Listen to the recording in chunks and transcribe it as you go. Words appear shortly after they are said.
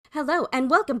Hello, and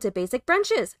welcome to Basic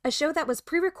Brunches, a show that was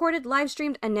pre-recorded,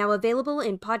 live-streamed, and now available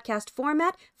in podcast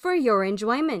format for your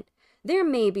enjoyment. There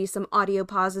may be some audio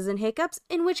pauses and hiccups,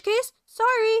 in which case,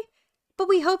 sorry. But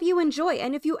we hope you enjoy,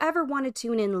 and if you ever want to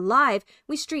tune in live,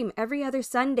 we stream every other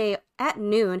Sunday at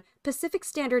noon Pacific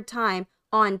Standard Time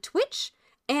on Twitch.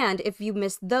 And if you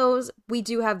missed those, we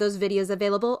do have those videos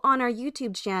available on our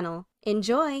YouTube channel.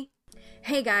 Enjoy!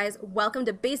 Hey guys, welcome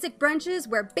to Basic Brunches,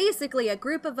 where basically a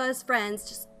group of us friends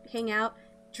just hang out,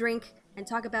 drink, and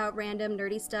talk about random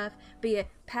nerdy stuff, be it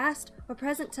past or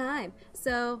present time.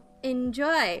 So,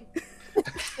 enjoy!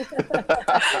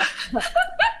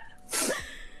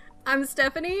 I'm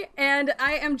Stephanie, and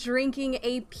I am drinking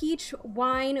a peach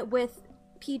wine with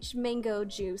peach mango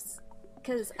juice,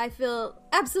 because I feel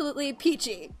absolutely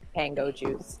peachy. Mango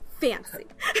juice. Fancy.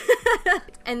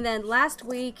 And then last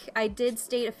week, I did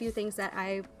state a few things that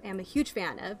I am a huge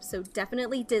fan of. So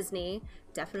definitely Disney,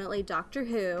 definitely Doctor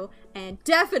Who, and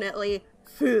definitely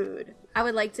food. I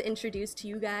would like to introduce to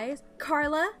you guys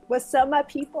Carla. What's up, my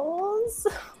peoples?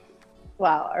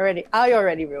 Wow, I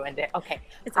already ruined it. Okay.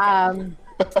 It's okay.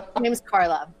 My name is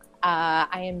Carla.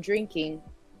 I am drinking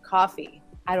coffee.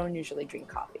 I don't usually drink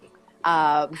coffee.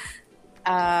 I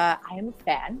am a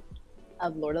fan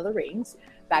of Lord of the Rings,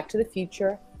 Back to the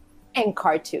Future, and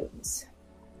cartoons.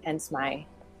 Hence my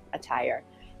attire.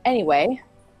 Anyway,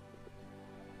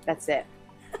 that's it.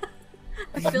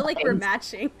 I feel like we're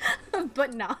matching,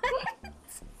 but not.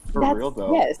 For real,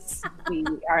 though. Yes, we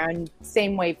are on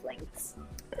same wavelengths.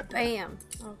 Bam.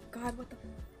 Oh, God, what the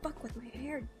fuck with my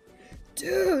hair?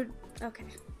 Dude. Okay.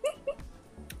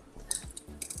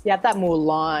 You have that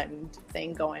Mulan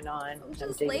thing going on. I'm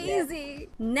just lazy.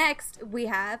 Next, we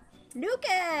have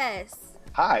Lucas.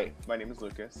 Hi, my name is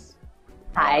Lucas.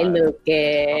 Hi, How's Lucas.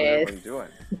 everybody doing?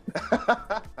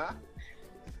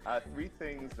 Three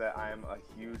things that I'm a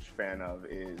huge fan of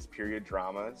is period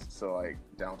dramas. So like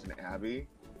Downton Abbey,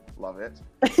 love it.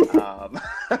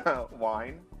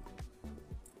 Wine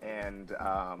and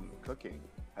cooking.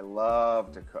 I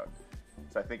love to cook.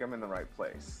 So I think I'm in the right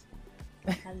place.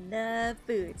 I love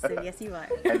food, so yes you are.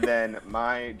 And then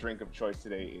my drink of choice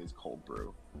today is cold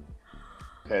brew.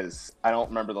 Because I don't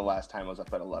remember the last time I was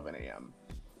up at 11 a.m.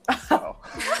 So.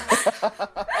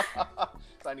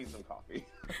 So I need some coffee.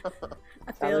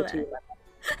 I feel that.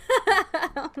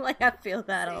 I'm like, I feel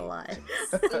that a lot.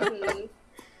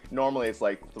 Normally it's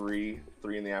like 3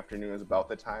 in the afternoon is about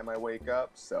the time I wake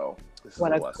up. So this is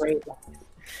What a blessing, great life.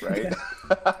 right?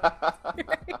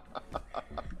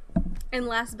 And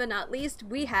last but not least,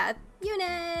 we have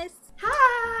Eunice.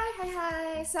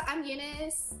 Hi. So I'm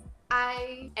Eunice.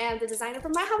 I am the designer for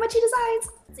My How Much You Designs.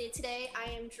 So today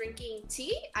I am drinking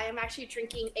tea. I am actually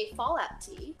drinking a Fallout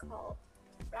tea called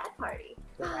Rad Party.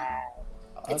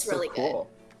 It's really good.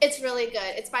 It's really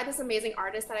good. It's by this amazing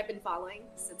artist that I've been following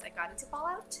since I got into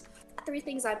Fallout. 3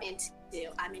 things I'm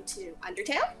into. I'm into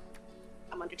Undertale.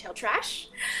 I'm Undertale trash.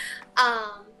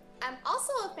 I'm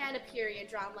also a fan of period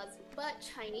dramas, but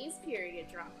Chinese period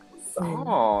dramas.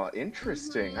 Oh,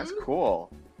 interesting. That's cool.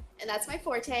 And that's my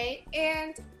forte.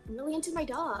 And I'm really into my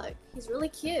dog. He's really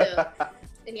cute.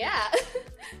 And yeah.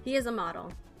 He is a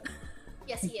model.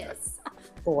 Yes, he is.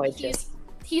 Gorgeous.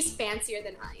 He's fancier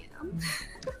than I am.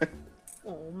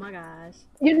 Oh my gosh.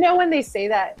 You know when they say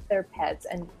that they're pets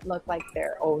and look like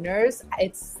their owners,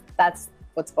 that's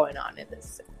what's going on in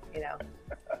this, you know.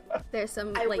 There's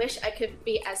some I wish I could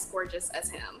be as gorgeous as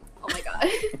him. Oh my god.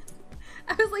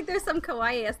 I was like, there's some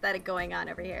kawaii aesthetic going on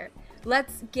over here.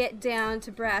 Let's get down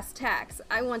to brass tacks.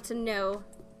 I want to know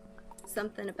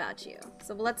something about you.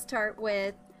 So let's start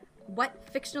with, what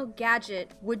fictional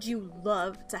gadget would you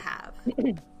love to have?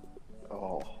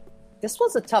 Oh. This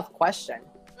was a tough question.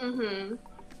 Mm-hmm.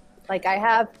 Like, I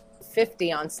have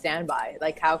 50 on standby.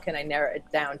 Like, how can I narrow it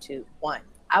down to one?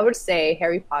 I would say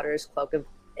Harry Potter's Cloak of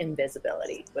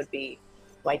Invisibility would be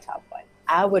my top one.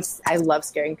 I love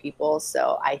scaring people,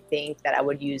 so I think that I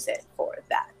would use it for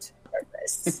that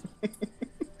purpose.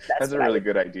 That's a really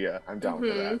good idea. I'm down for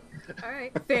that. All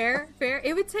right, fair.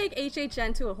 It would take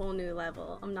HHN to a whole new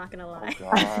level. I'm not gonna lie.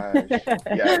 Oh gosh.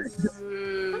 Yes.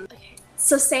 Okay.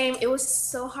 So same. It was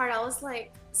so hard. I was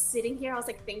like sitting here. I was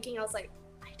like thinking. I was like,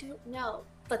 I don't know.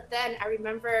 But then I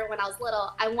remember when I was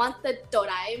little, I want the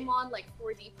Doraemon like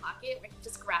 4D pocket where he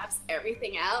just grabs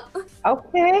everything out.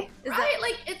 Okay. Right?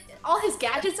 Like all his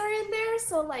gadgets are in there,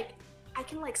 so like I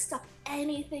can like stuff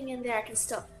anything in there. I can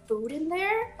stuff food in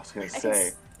there. I was gonna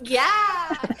say.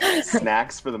 Yeah.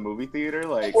 Snacks for the movie theater,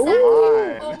 like Exactly. come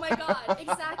on. Oh my god,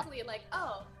 exactly. Like,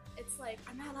 oh, it's like,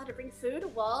 I'm not allowed to bring food?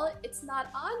 Well, it's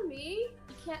not on me.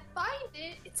 You can't find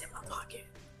it. It's in my pocket.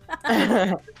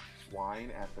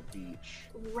 wine at the beach.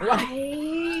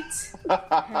 Right.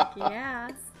 Heck yeah.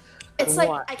 It's like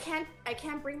What? I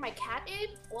can't bring my cat in.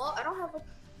 Well, I don't have a.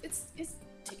 It's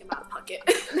take him out of pocket.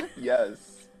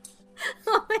 Yes.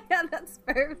 Oh my god, that's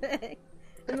perfect.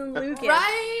 And then Lucas.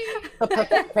 Right.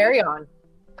 Carry on.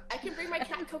 I can bring my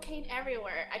cat cocaine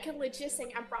everywhere. I can legit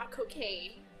say I brought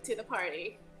cocaine to the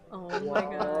party. Oh my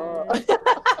god.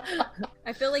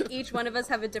 I feel like each one of us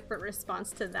have a different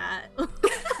response to that.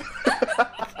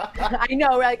 I know,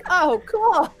 we're like, oh,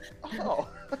 cool. Oh.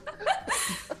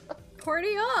 Party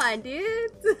on,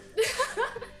 dude.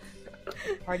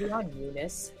 Party on,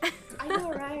 Eunice. I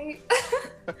know, right?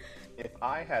 If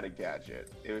I had a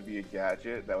gadget, it would be a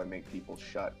gadget that would make people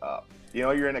shut up. You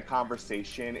know, you're in a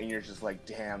conversation and you're just like,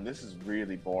 damn, this is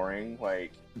really boring.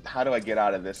 Like, how do I get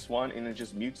out of this one? And it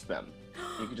just mutes them.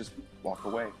 You can just walk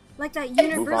away. Like that Move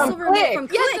universal on. Click. remote from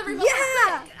Click. Yes, the remote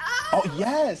Yeah. Click. Oh,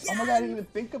 yes. Oh my God, I didn't even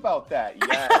think about that.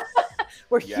 Yes.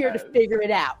 We're here to Yes. figure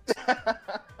it out.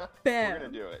 We're Bam.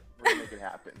 going to do it. We're going to make it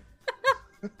happen.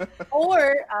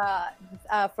 Or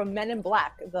from Men in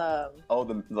Black, the Oh,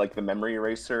 the memory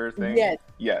eraser thing? yes,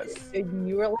 Yes.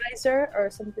 neuralizer or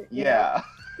something. you know? Yeah.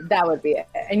 That would be it.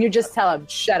 And you just tell them,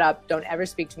 shut up, don't ever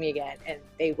speak to me again. And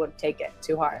they would take it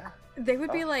too hard. They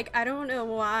would be like, I don't know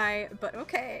why, but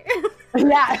okay.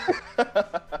 Yeah,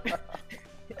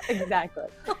 exactly.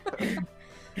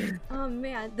 Oh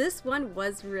man, this one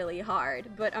was really hard,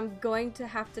 but I'm going to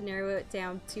have to narrow it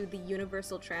down to the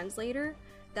universal translator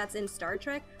that's in Star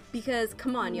Trek, because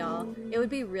come on y'all, it would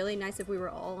be really nice if we were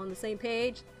all on the same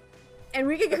page and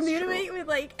we could That's communicate true. with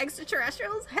like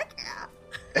extraterrestrials. Heck yeah.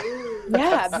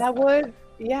 Yeah, that would,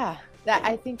 that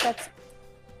I think that's,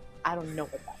 I don't know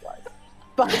what that was,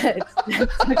 but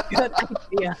that's a good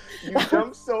idea. You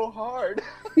jumped so hard.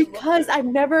 Because I've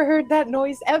never heard that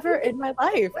noise ever in my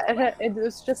life. And it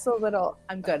was just a little,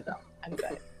 I'm good though. I'm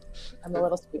good. I'm a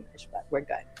little squeamish, but we're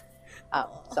good.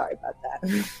 Sorry about that.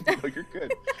 No, you're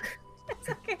good. It's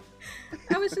okay.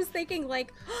 I was just thinking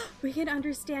like, we can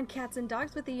understand cats and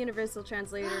dogs with the universal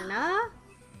translator, nah?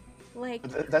 Like,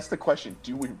 That's the question.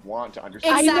 Do we want to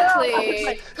understand? I know.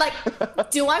 Exactly.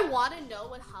 Like, do I want to know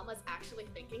what Hama's actually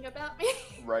thinking about me?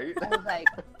 Right? I was like,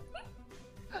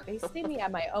 they see me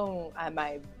at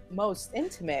my most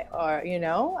intimate, or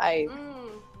I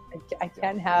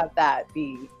can't have that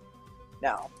be,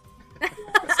 no.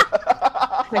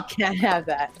 I can't have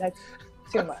that. That's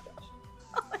too much.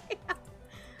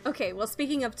 okay, well,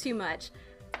 speaking of too much,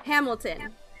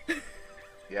 Hamilton.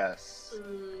 Yes.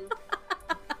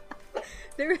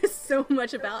 There is so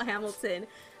much about Hamilton,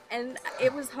 and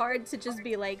it was hard to just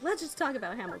be like, let's just talk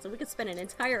about Hamilton. We could spend an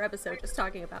entire episode just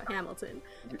talking about Hamilton.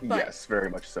 But- Yes, very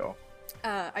much so.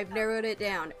 I've narrowed it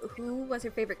down. Who was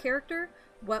your favorite character?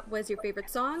 What was your favorite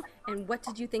song? And what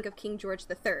did you think of King George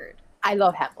III? I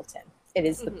love Hamilton. It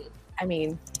is the, I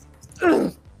mean,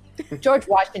 George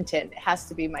Washington has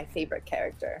to be my favorite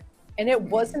character. And it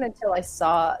wasn't until I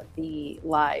saw the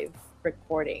live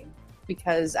recording,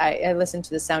 because I listened to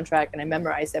the soundtrack and I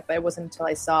memorized it, but it wasn't until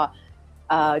I saw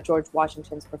George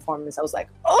Washington's performance, I was like,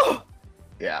 oh!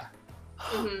 Yeah.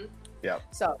 Mm-hmm.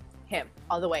 So, him,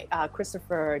 all the way.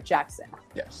 Christopher Jackson.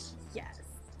 Yes. Yes.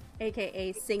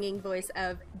 AKA singing voice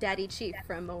of Daddy Chief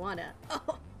from Moana.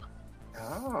 Oh,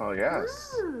 Oh,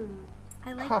 yes.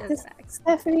 I like Huh. those facts.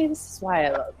 Stephanie, this is why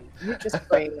I love you. You just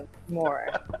bring more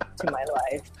to my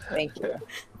life. Thank you.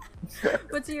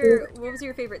 What was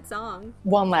your favorite song?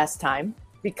 One last time,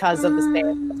 because of the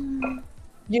same.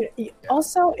 You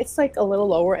also, it's like a little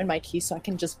lower in my key, so I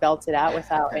can just belt it out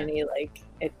without any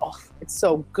it's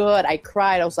so good. I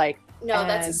cried. I was like, No, And-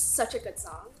 that's such a good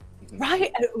song.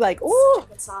 right, like, Such ooh. a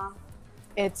good song.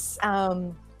 It's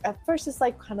at first it's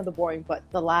like kind of the boring, but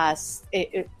the last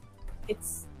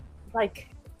it's like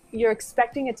you're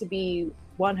expecting it to be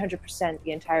 100%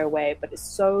 the entire way, but it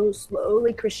so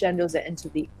slowly crescendos it into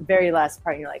the very last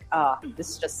part, and you're like,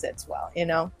 this just sits well,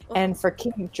 And for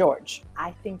King George,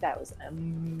 I think that was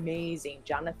amazing.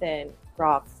 Jonathan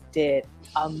Groff did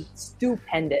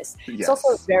stupendous. Yes. It's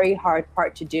also a very hard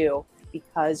part to do,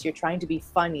 because you're trying to be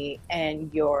funny and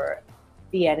you're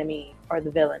the enemy or the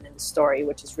villain in the story,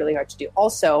 which is really hard to do.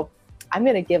 Also, I'm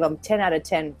going to give him 10 out of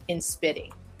 10 in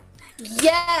spitting.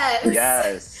 Yes.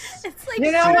 Yes. It's like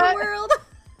You know Super what? World.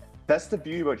 That's the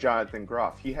beauty about Jonathan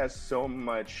Groff. He has so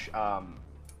much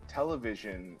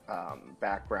television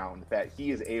background that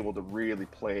he is able to really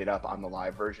play it up on the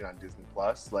live version on Disney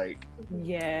Plus. Like,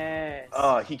 Yes.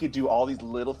 he could do all these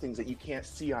little things that you can't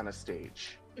see on a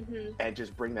stage Mm-hmm. and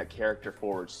just bring that character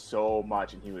forward so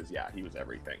much. And he was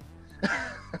everything.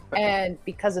 And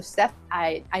because of Steph,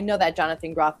 I know that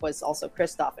Jonathan Groff was also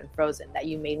Kristoff in Frozen, that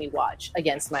you made me watch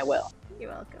against my will.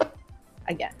 You're welcome.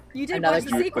 again. You did Another watch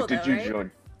the sequel, But did though, you right?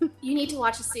 join? You need to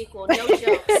watch the sequel. No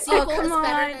joke. The sequel come is on.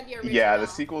 better than the original. Yeah, the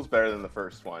sequel's better than the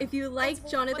first one. If you like It's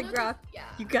Jonathan one of Groff, the- yeah.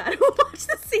 you gotta watch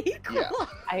the sequel.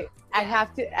 Yeah. I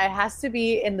have to. It has to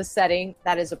be in the setting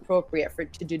that is appropriate for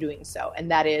to do doing so, and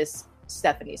that is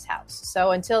Stephanie's house.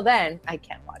 So until then, I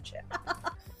can't watch it.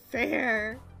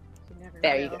 Fair.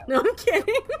 There you will. go. No, I'm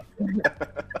kidding.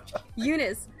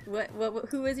 Eunice,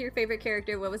 who was your favorite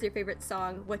character? What was your favorite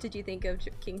song? What did you think of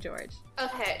King George?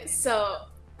 Okay, so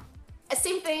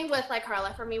same thing with like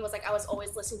Carla for me was like I was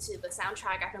always listening to the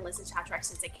soundtrack. I've been listening to soundtrack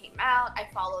since it came out. I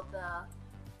followed the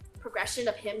progression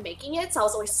of him making it, so I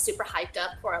was always super hyped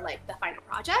up for like the final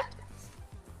project.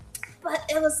 But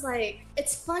it was like,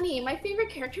 it's funny, my favorite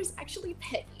character is actually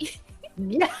Peggy.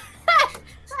 Yeah.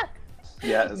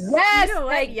 Yes. Yes. You know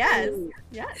what? thank Yes. you.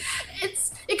 Yes.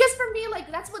 It's because for me, like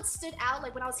that's what stood out.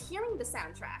 Like when I was hearing the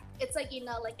soundtrack, it's like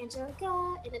like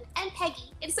Angelica and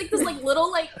Peggy. It's like this like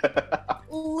little,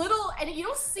 and you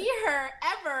don't see her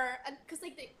ever, because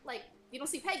like you don't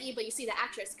see Peggy, but you see the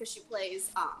actress because she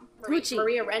plays Hoochie.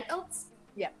 Maria Reynolds.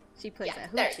 She plays Yeah,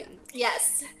 a there hoochie. you go.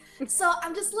 Yes. So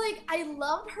I'm just like, I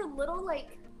loved her little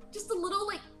just the little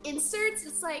inserts.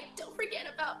 It's like, don't forget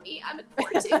about me, I'm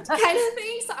important kind of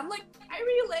thing. So I'm like, I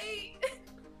relate.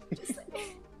 Just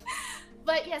like,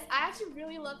 but yes, I actually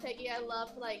really love Peggy. I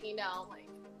love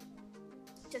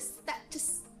just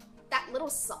that little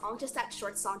song, just that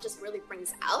short song, just really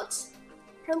brings out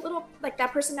her little that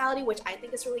personality, which I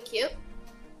think is really cute.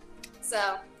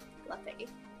 So love Peggy.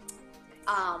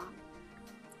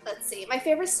 Let's see. My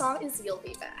favorite song is "You'll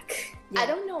Be Back." Yeah. I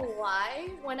don't know why.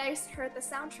 When I heard the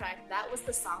soundtrack, that was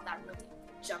the song that really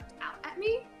jumped out at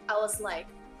me. I was like,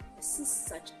 "This is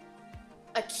such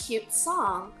a cute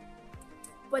song,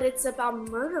 but it's about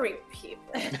murdering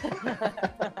people."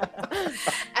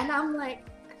 And I'm like,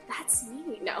 "That's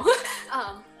me." No.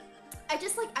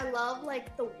 I love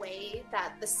the way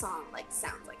that the song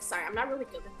sounds. Sorry, I'm not really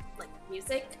good with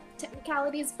music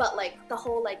technicalities, but the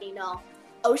whole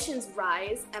oceans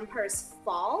rise, empires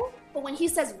fall. But when he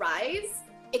says rise,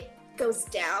 it goes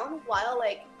down, while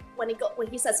when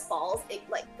he says falls, it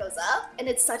goes up. And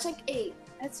it's such a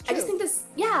That's true. I just think this,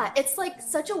 yeah, it's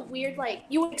such a weird,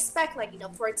 you would expect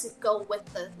for it to go with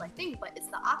the thing, but it's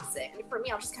the opposite. And for me,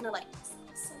 I was just kind of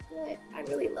so good. I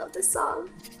really love this song.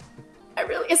 I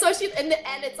really, especially in the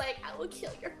end, it's I will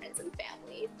kill your friends and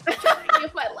family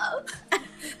with my love.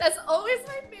 That's always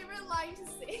my favorite line to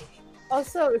sing.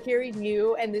 Also, hearing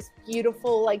you and this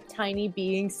beautiful, tiny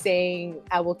being saying,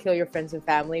 "I will kill your friends and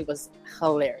family" was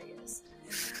hilarious.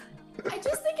 I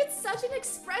just think it's such an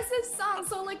expressive song.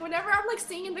 So, whenever I'm,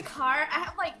 singing in the car, I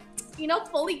have,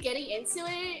 fully getting into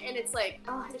it. And it's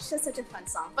it's just such a fun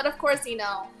song. But, of course,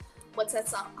 what's that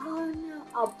song? Oh, no.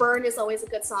 Oh, Burn is always a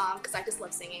good song because I just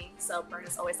love singing. So, Burn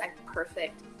is always,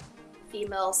 perfect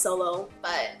female solo,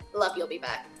 but love "You'll Be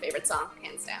Back." Favorite song,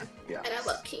 hands down. Yeah. And I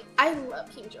love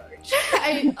King George.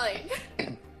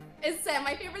 It's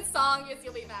my favorite song is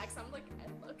 "You'll Be Back," so I'm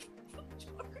I love King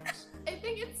George. I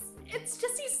think it's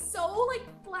just he's so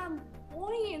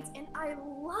flamboyant, and I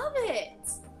love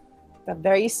it. But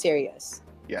very serious.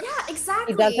 Yes. Yeah,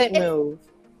 exactly. He doesn't move.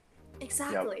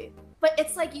 Exactly. Yep. But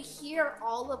it's you hear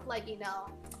all of but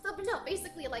no,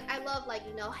 basically I love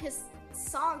his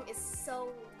song is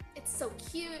it's so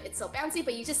cute, it's so bouncy,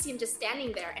 but you just see him just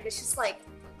standing there, and it's just what?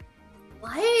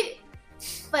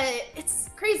 But it's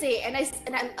crazy, and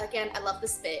I love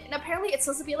this bit. And apparently it's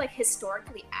supposed to be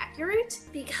historically accurate,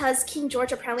 because King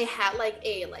George apparently had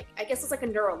I guess it's a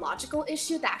neurological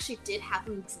issue that actually did have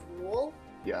him drool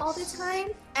all the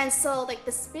time. And so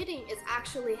the spitting is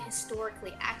actually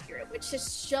historically accurate, which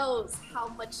just shows how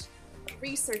much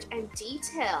research and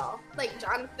detail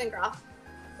Jonathan Groff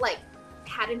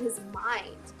had in his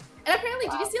mind. And apparently,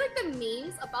 Did you see the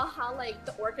memes about how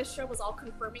the orchestra was all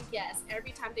confirming yes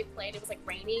every time they played? It was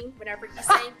raining whenever he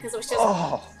sang, because it was just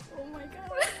oh my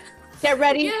god, Get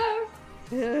ready.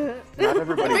 Yeah. Not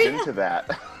everybody's into that.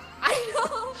 I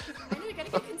know you gotta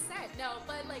get consent. No,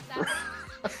 but that's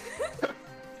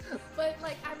but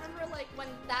I remember when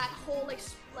that whole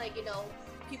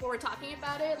people were talking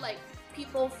about it,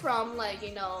 people from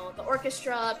the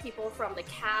orchestra, people from the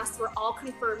cast were all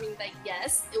confirming that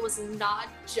yes, it was not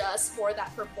just for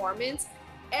that performance.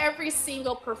 Every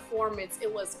single performance, it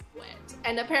was wet.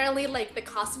 And apparently the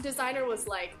costume designer was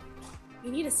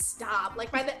you need to stop.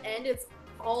 By the end, it's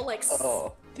all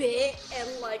spit and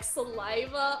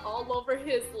saliva all over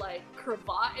his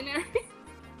cravat and everything.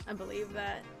 I believe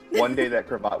that. One day that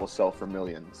cravat will sell for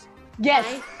millions. Yes.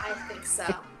 I think so.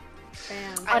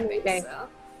 Bam. I think so.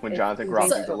 When It's Jonathan Groff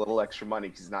basically- needs a little extra money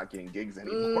because he's not getting gigs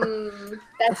anymore.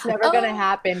 That's never gonna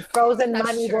happen. Frozen That's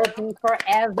money true. will be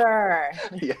forever.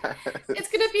 Yeah. It's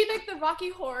gonna be like the Rocky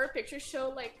Horror Picture Show,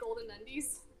 like Golden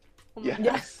Undies.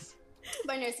 Yes.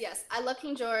 But anyways, yes, I love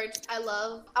King George. I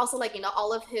love also like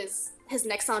all of his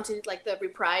next song to like the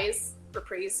reprise.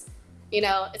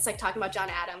 It's like talking about John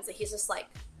Adams, and he's just like,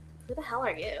 "Who the hell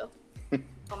are you?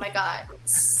 Oh my god,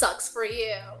 sucks for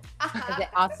you." Is it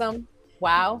awesome?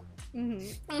 Wow.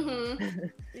 Exactly.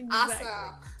 Awesome.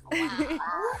 Wow.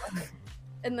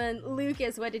 And then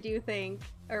Lucas, what did you think,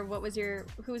 or who was your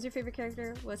favorite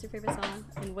character? What's your favorite song,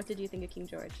 and what did you think of King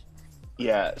George?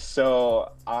 Yeah,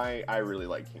 so I really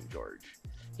like King George.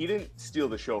 He didn't steal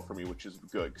the show for me, which is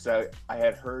good, because I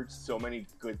had heard so many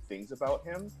good things about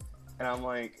him, and I'm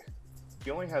like, he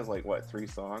only has like, what, 3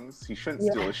 songs? He shouldn't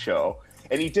steal the show.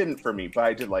 And he didn't for me, but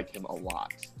I did like him a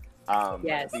lot.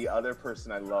 Yes. The other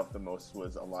person I loved the most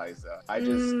was Eliza. I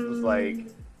just was like,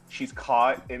 she's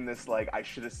caught in this, like, I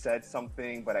should have said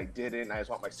something, but I didn't. I just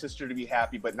want my sister to be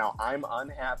happy, but now I'm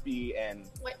unhappy, and...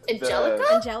 Wait, Angelica?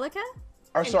 Angelica?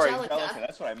 Or sorry, Angelica. Angelica,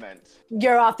 that's what I meant.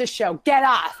 You're off the show. Get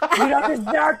off. You don't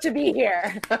deserve to be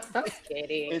here. Just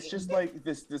kidding. It's just like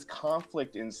this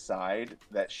conflict inside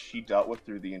that she dealt with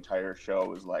through the entire show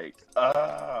was like,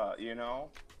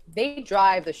 They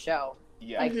drive the show.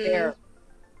 Yeah. Like they're.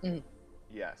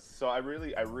 Yes. So I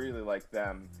really like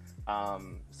them.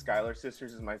 Skylar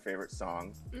Sisters is my favorite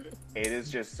song. It is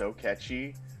just so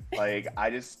catchy. Like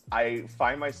I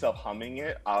find myself humming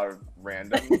it out of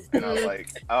random, and I was like,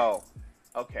 oh,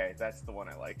 okay, that's the one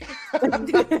I like. But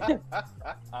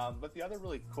the other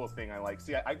really cool thing I like,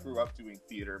 I grew up doing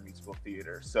musical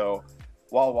theater, so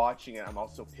while watching it, I'm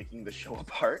also picking the show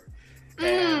apart,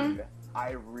 and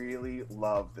I really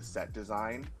love the set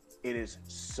design. It is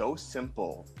so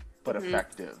simple but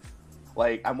effective.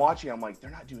 Like, I'm watching, I'm like, they're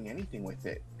not doing anything with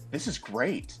it. This is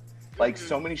great. Like,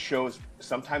 so many shows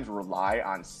sometimes rely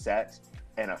on set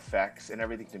and effects and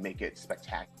everything to make it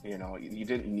spectacular. You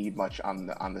didn't need much on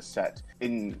the set.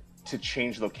 To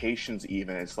change locations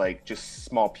even, it's like just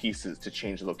small pieces to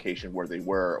change the location where they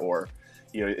were, or,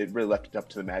 it really left it up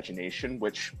to the imagination,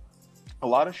 which a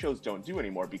lot of shows don't do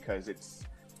anymore because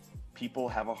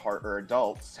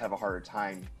adults have a harder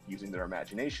time using their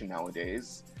imagination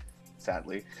nowadays,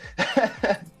 sadly.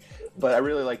 But I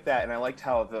really like that, and I liked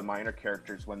how the minor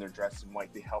characters, when they're dressed in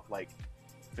white, they help like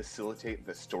facilitate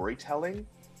the storytelling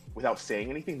without saying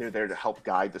anything. They're there to help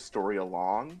guide the story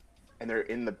along, and they're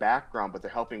in the background, but they're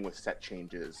helping with set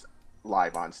changes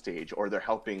live on stage, or they're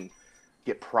helping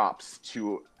get props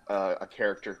to a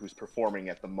character who's performing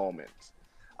at the moment.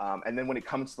 And then when it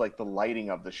comes to like the lighting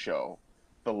of the show,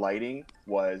 the lighting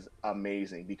was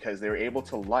amazing because they were able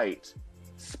to light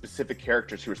specific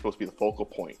characters who were supposed to be the focal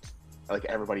point. Like,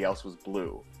 everybody else was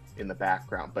blue in the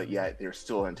background, but yet they're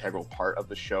still an integral part of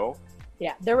the show.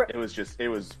 Yeah, it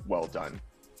was well done,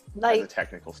 like, as a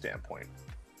technical standpoint.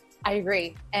 I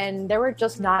agree, and they were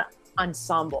just not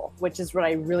ensemble, which is what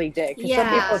I really did. Because Yeah.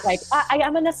 some people was like,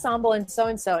 I'm an ensemble and so,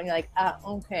 and you're like,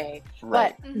 okay.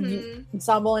 Right. But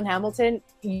ensemble in Hamilton,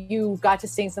 you got to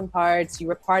sing some parts. You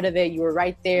were part of it. You were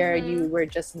right there. You were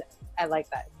just. I like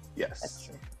that. Yes. That's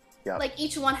true. Yeah. Like,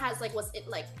 each one has was it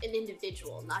like an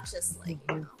individual, not just like.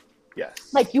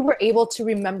 Yes. Like, you were able to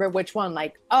remember which one.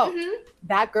 Like,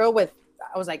 that girl with.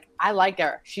 I was like, I like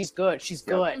her. She's good. She's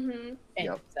good.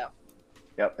 And so.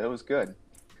 Yep, it was good.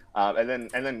 And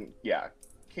then, yeah,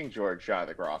 King George,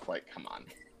 Jonathan Groff, like, come on.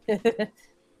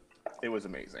 It was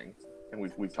amazing.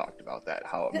 And we've talked about that,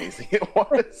 how amazing it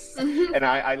was. And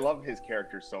I love his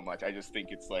character so much. I just think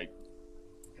it's like,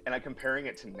 and I'm comparing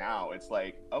it to now, it's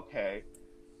like, okay,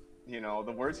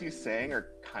 the words he's saying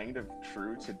are kind of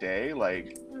true today.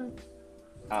 Like,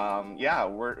 yeah,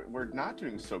 we're not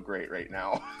doing so great right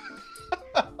now.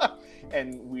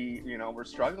 And we're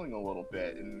struggling a little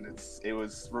bit, and it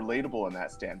was relatable in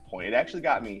that standpoint. It actually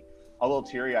got me a little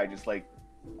teary-eyed, just like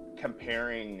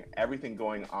comparing everything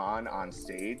going on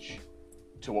stage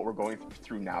to what we're going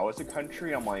through now as a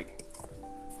country. I'm like,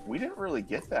 we didn't really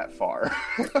get that far.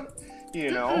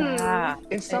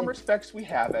 In some respects we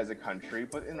have as a country,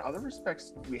 but in other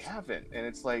respects we haven't. And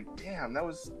it's like, damn, that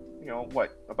was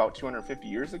about 250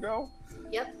 years ago.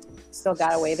 Yep. Still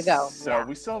got a way to go. So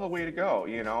we still have a way to go,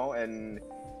 and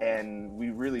we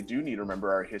really do need to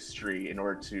remember our history in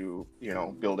order to,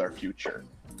 build our future.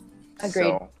 Agreed.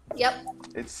 So Yep.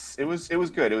 it was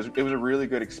good. It was a really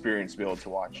good experience to be able to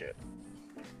watch it.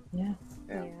 Yeah.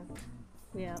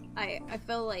 I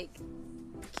feel like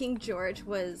King George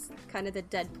was kind of the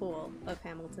Deadpool of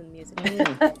Hamilton music.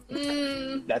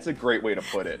 That's a great way to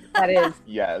put it. That is.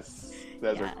 Yes,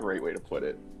 that's a great way to put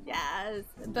it. Yes,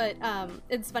 but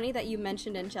it's funny that you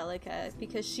mentioned Angelica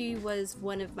because she was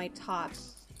one of my top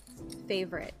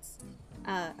favorites.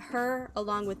 Her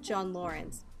along with John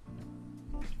Lawrence.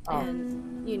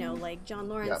 And, you know, like John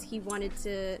Lawrence, he wanted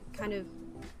to kind of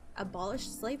abolish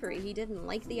slavery. He didn't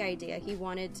like the idea. He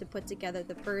wanted to put together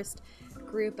the first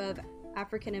group of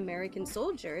African American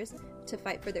soldiers to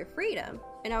fight for their freedom.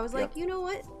 And I was like, you know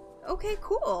what? Okay,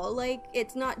 cool. Like,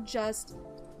 it's not just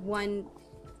one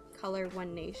color,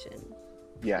 one nation.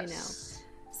 Yes. You know?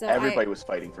 So everybody was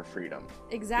fighting for freedom.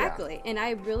 Exactly. And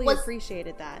I really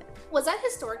appreciated that. Was that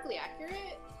historically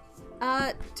accurate?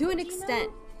 To an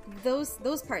extent.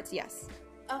 Those parts, yes.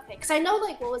 Okay, because I know,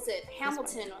 like, what was it?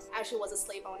 Hamilton actually was a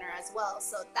slave owner as well,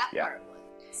 so that part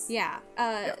was... Yeah.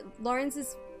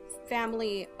 Lawrence's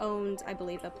family owned, I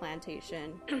believe, a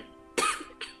plantation.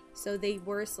 So they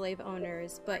were slave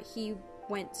owners, but he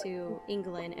went to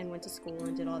England and went to school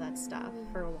and did all that stuff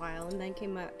for a while, and then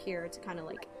came out here to kind of,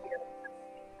 like,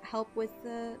 help with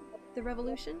the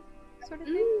revolution, sort of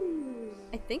thing.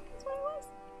 I think that's what it was.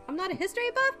 I'm not a history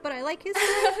buff, but I like history.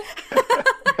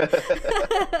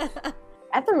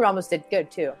 Anthony Ramos did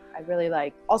good too. I really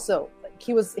like. Also, like,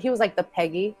 he was like the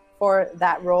Peggy for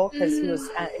that role because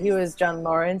he was John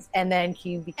Lawrence, and then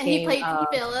he became. And he played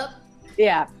Philip.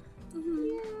 Yeah.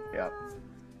 Yep.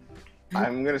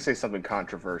 I'm gonna say something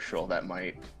controversial that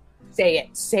might say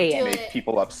it. Make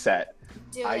people upset.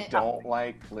 I don't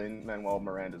like Lin-Manuel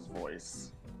Miranda's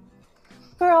voice.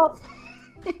 Girl,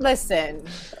 listen.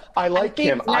 I like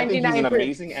him. I think he's an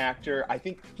amazing actor. I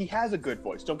think he has a good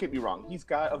voice. Don't get me wrong. He's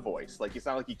got a voice. Like, it's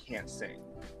not like he can't sing.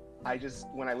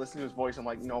 When I listen to his voice, I'm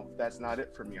like, nope, that's not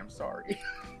it for me. I'm sorry.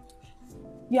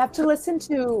 You have to listen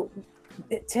to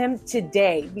Tim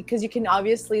today because you can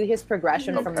obviously his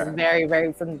progression from the very,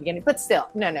 very from the beginning. But still,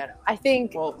 no. I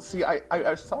think. Well, see,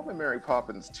 I saw the Mary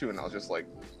Poppins too, and I was just like,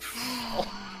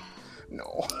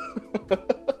 no.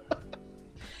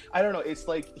 I don't know. It's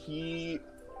like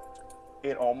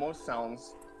it almost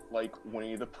sounds like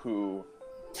Winnie the Pooh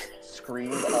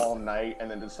screamed all night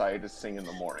and then decided to sing in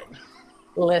the morning.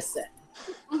 Listen,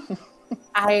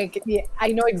 I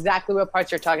know exactly what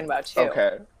parts you're talking about too.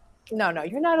 Okay. No,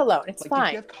 you're not alone. It's fine.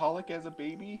 Did you have colic as a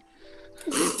baby?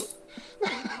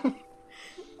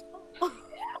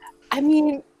 I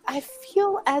mean, I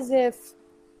feel as if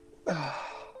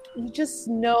you just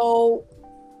know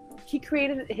he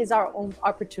created our own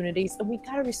opportunities, and we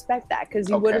gotta respect that because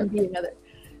you wouldn't be another.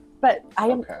 But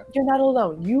you're not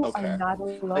alone. You are not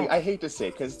alone. I hate to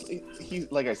say, because he,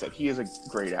 like I said, he is a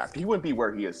great actor. He wouldn't be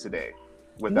where he is today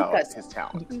without his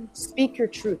talent. Speak your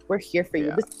truth. We're here for you.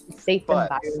 Yeah. This is a safe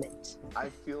environment. I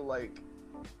feel like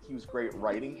he was great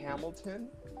writing Hamilton,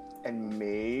 and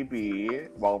maybe,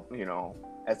 well, you know,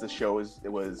 as the show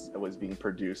was being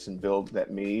produced and built,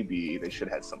 that maybe they should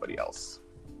have had somebody else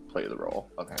play the role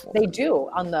of Hamilton. They do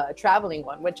on the traveling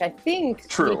one, which I think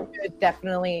true. Should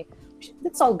definitely.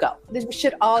 Let's all go. We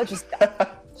should all just go.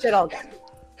 Should all go.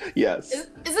 Yes.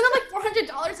 Isn't it like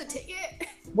 $400 a ticket?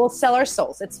 We'll sell our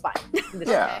souls. It's fine.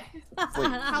 Yeah. Wait,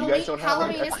 you guys don't have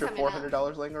an extra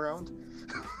 $400 laying around?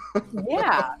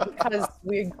 Yeah, because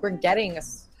we're getting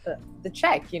the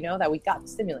check, you know, that we got the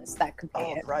stimulus that could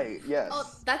pay it. Right. Yes.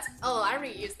 I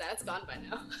already used that. It's gone by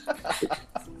now.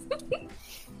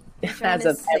 Trying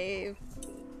to save.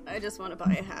 I just want to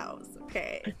buy a house.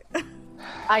 Okay.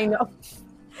 I know.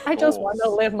 I just want to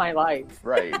live my life.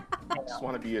 Right. I just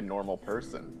want to be a normal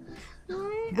person.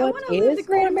 I want to live the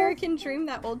great American dream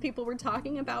that old people were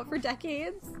talking about for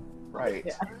decades. Right.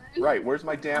 Yeah. Right. Where's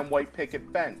my damn white picket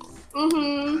fence?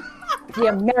 The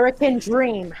American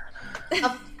dream.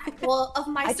 Of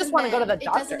my I just want to go to the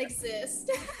doctor. It doesn't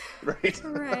exist. Right.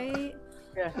 Right.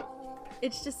 Yeah.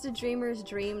 It's just a dreamer's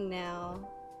dream now.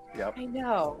 Yep. I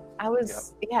know.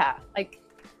 Like,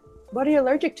 what are you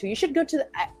allergic to? You should go to the...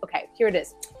 Okay, here it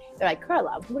is. They're like,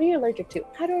 Carla, what are you allergic to?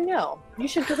 I don't know. You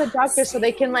should go to the doctor so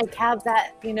they can, like, have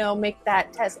that, you know, make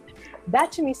that test.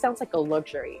 That, to me, sounds like a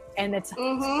luxury. And it's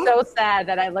so sad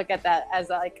that I look at that as,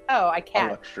 like, oh, I can't.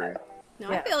 A luxury. No,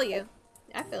 I feel you.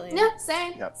 Yeah,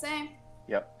 same. Yep. Same.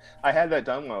 Yep. I had that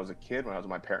done when I was a kid, when I was on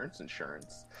my parents'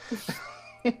 insurance.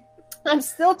 I'm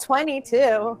still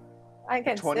 22. I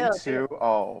can 22? Still.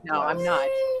 Oh. No, I'm not.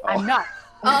 I'm not.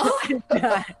 I'm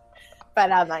not. But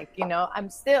I'm like, you know, I'm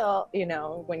still, you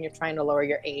know, when you're trying to lower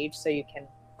your age so you can.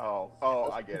 Oh,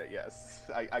 I get it. Yes,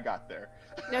 I got there.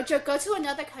 No, Joe, go to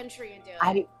another country and do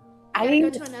it. I go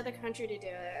to another country to do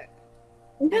it.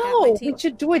 No, we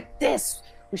should do it this.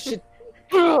 We should.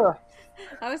 I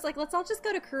was like, let's all just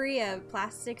go to Korea.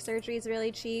 Plastic surgery is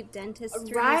really cheap. Dentistry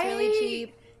is really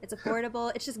cheap. It's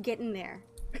affordable. It's just getting there.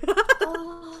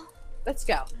 Let's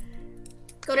go.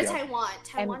 Go to Yep. Taiwan.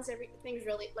 Taiwan's everything's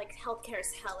really like healthcare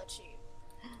is hella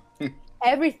cheap.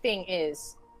 Everything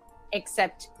is,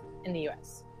 except in the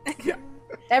US. Yeah.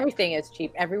 Everything is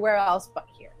cheap everywhere else but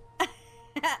here.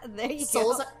 There you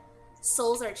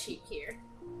Souls are cheap here.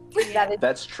 That is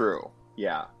That's true.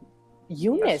 Yeah.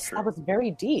 Eunice. true. That was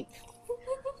very deep.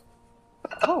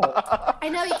 Oh, I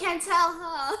know you can't tell,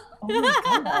 huh? oh my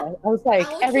god! I was like,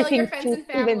 I will kill everything. your friends and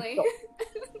family.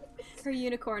 Her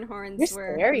unicorn horns You're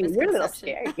were scary. a You're a little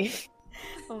misconception. scary.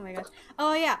 Oh my gosh.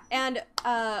 Oh yeah, and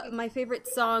my favorite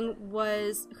song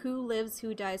was "Who Lives,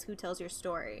 Who Dies, Who Tells Your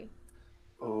Story."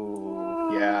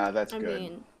 Oh, yeah, that's I good.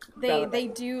 mean, Relevant. they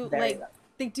do Very like relevant.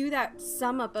 they do that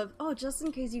sum up of, oh, just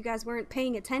in case you guys weren't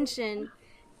paying attention,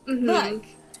 Mhm.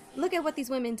 look at what these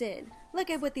women did. Look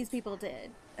at what these people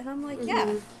did. And I'm like,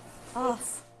 yeah. Oh,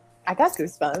 I got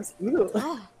goosebumps. Ooh.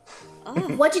 oh, oh.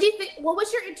 What did you think? What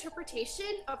was your interpretation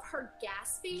of her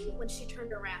gasping when she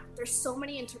turned around? There's so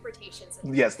many interpretations.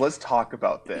 Yes, let's talk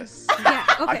about this. Yeah,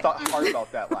 okay. I thought hard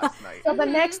about that last night. So the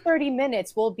next 30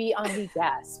 minutes will be on the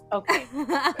gasp. Okay. No,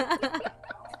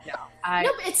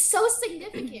 No, but it's so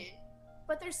significant.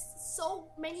 But there's so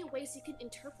many ways you can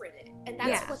interpret it, and that's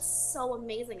Yeah. what's so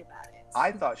amazing about it.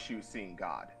 I thought she was seeing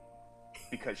God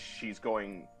because she's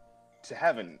going to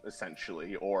heaven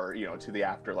essentially, or to the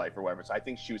afterlife or whatever. So I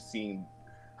think she was seeing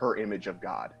her image of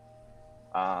God,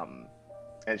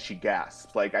 and she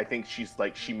gasped. Like, I think she's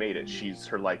like, she made it.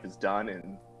 Her life is done,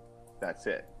 and that's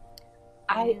it.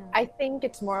 I think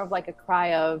it's more of like a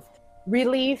cry of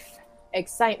relief,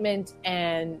 excitement,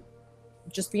 and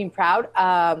just being proud.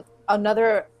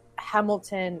 Another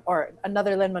Hamilton or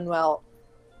another Lin-Manuel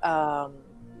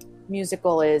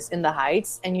musical is In the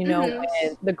Heights, and when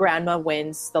the grandma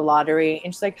wins the lottery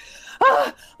and she's like,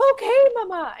 okay,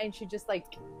 mama, and she just like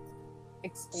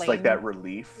explains It's like that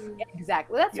relief. Yeah,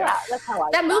 exactly. That's how I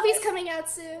That saw movie's it. coming out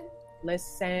soon.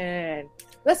 Listen,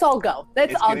 let's all go.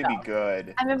 Let's It's all gonna go. be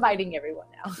good. I'm inviting everyone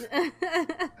now.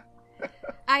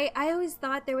 I always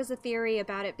thought there was a theory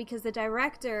about it because the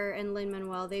director and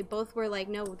Lin-Manuel, they both were like,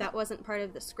 no, that wasn't part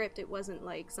of the script. It wasn't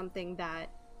like something that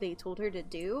they told her to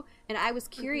do. And I was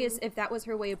curious if that was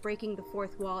her way of breaking the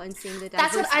fourth wall and seeing the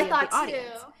That's diversity what I of thought the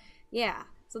audience. too. Yeah.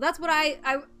 So that's what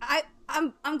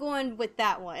I'm going with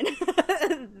that one.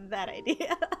 That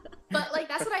idea. But like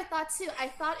that's what I thought too. I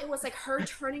thought it was like her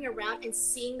turning around and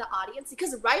seeing the audience,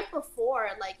 because right before,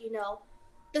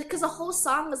 because the whole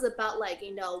song was about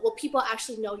will people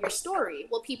actually know your story?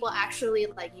 Will people actually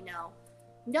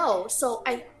know? So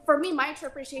for me, my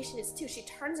interpretation is too. She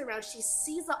turns around, she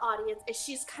sees the audience, and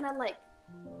she's kind of like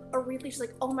a relief. She's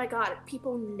like, oh my god,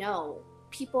 people know.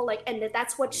 People and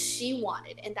that's what she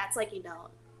wanted, and that's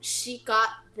she got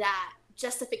that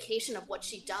justification of what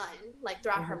she done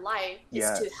throughout her life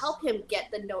is to help him get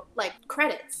the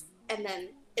credits, and then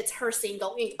it's her scene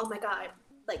going, oh my god,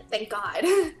 thank god.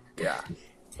 Yeah.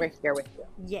 We're here with you.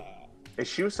 Yeah. And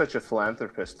she was such a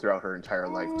philanthropist throughout her entire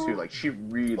life too. Like, she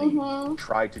really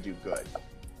tried to do good.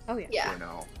 Oh yeah. Yeah.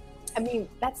 I mean,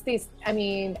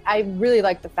 I really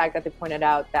like the fact that they pointed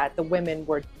out that the women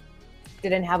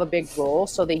didn't have a big role,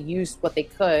 so they used what they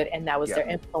could, and that was their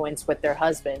influence with their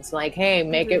husbands. Like, hey,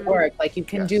 make it work. Like, you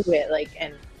can do it.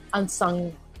 And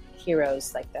unsung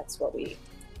heroes. That's what we.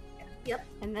 Yep.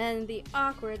 And then the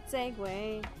awkward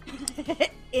segue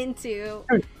into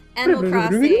Animal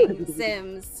Crossing,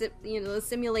 Sims, the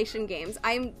simulation games.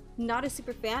 I'm not a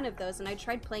super fan of those, and I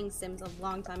tried playing Sims a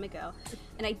long time ago,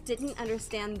 and I didn't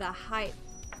understand the hype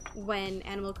when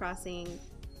Animal Crossing,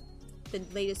 the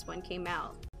latest one, came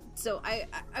out. So I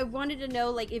wanted to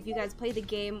know, if you guys play the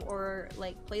game or,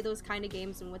 play those kind of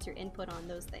games, and what's your input on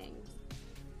those things.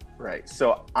 Right.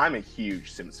 So I'm a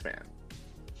huge Sims fan.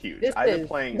 Huge. I've been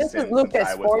playing Sims since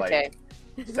I was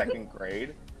second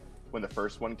grade. When the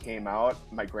first one came out,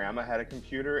 my grandma had a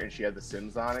computer and she had The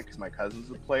Sims on it because my cousins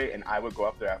would play, and I would go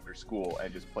up there after school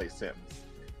and just play Sims.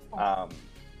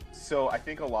 So I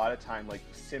think a lot of time,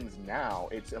 Sims now,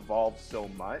 it's evolved so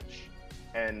much,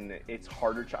 and it's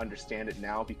harder to understand it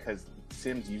now because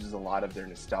Sims uses a lot of their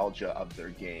nostalgia of their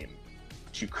game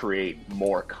to create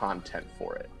more content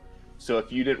for it. So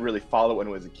if you didn't really follow it when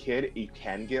it was a kid, you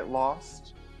can get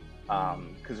lost,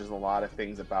 because there's a lot of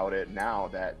things about it now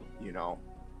that,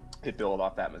 it build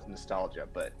off that nostalgia.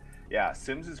 But yeah,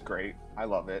 Sims is great. I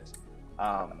love it.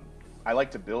 I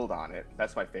like to build on it.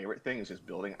 That's my favorite thing, is just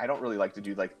building. I don't really like to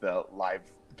do the live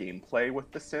gameplay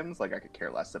with the Sims. I could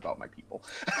care less about my people.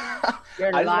 I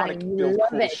just want to build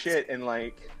cool shit and be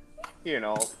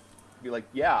like,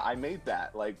 yeah, I made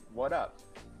that. What up?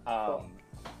 Cool.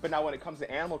 But now when it comes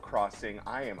to Animal Crossing,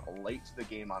 I am late to the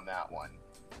game on that one.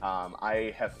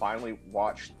 I have finally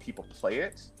watched people play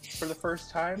it for the first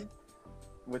time.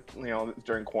 with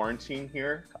during quarantine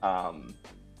here, and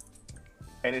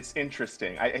it's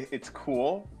interesting. It's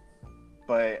cool,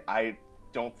 but I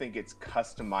don't think it's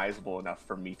customizable enough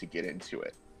for me to get into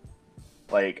it.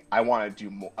 Like, I want to do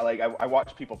more. Like, I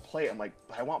watch people play it. I'm like,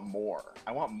 but I want more.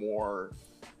 I want more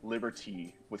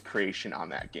liberty with creation on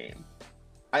that game.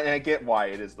 And I get why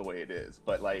it is the way it is,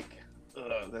 but like,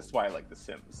 that's why I like The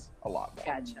Sims a lot more.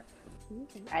 Gotcha.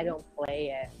 I don't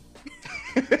play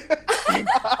it.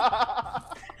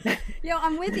 Yo,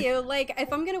 I'm with you. Like,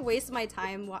 if I'm gonna waste my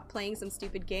time playing some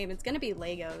stupid game, it's gonna be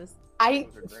Legos. I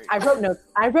wrote notes.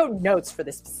 I wrote notes for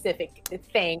this specific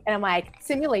thing, and I'm like,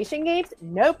 simulation games?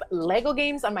 Nope. Lego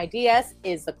games on my DS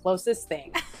is the closest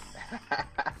thing. That's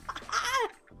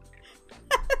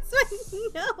my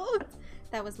note.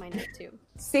 That was my note too.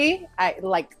 See, I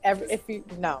like if you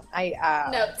no,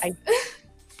 Notes. I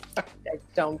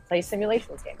don't play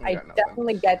simulations games. I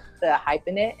definitely get the hype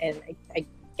in it, and I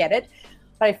get it,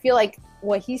 but I feel like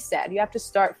what he said, you have to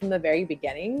start from the very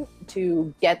beginning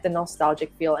to get the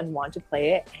nostalgic feel and want to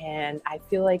play it, and I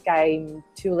feel like I'm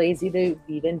too lazy to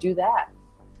even do that.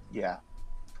 Yeah.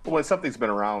 Well, when something's been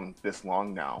around this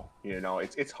long now,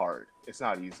 it's hard. It's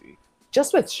not easy.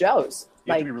 Just with shows.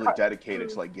 You have to be really dedicated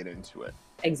to like get into it.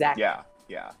 Exactly.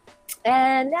 Yeah.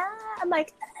 And I'm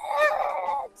like,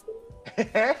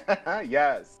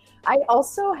 yes. I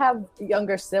also have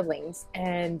younger siblings,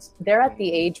 and they're at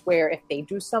the age where if they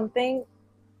do something,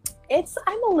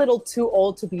 I'm a little too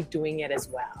old to be doing it as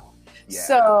well. Yeah.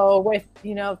 So if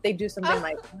they do something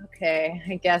like, okay,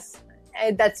 I guess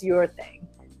that's your thing.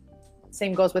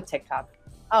 Same goes with TikTok.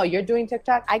 Oh, you're doing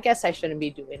TikTok? I guess I shouldn't be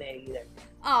doing it either.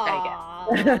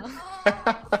 Aww.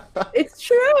 It's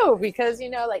true, because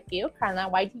like, you, Carla,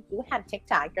 why do you have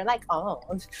TikTok? You're like, oh.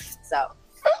 So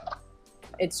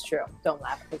it's true. Don't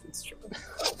laugh, because it's true.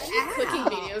 I'm cooking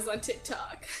videos on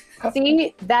TikTok.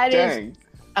 See, that is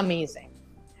amazing.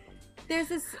 There's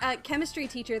this chemistry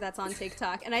teacher that's on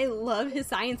TikTok, and I love his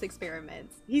science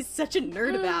experiments. He's such a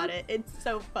nerd about it. It's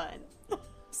so fun.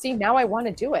 See, now I want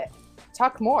to do it.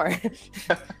 Talk more.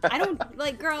 I don't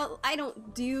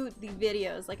do the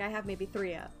videos. Like, I have maybe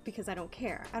 3 up because I don't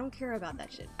care. I don't care about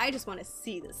that shit. I just want to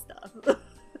see this stuff.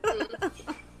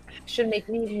 Should make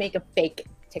me make a fake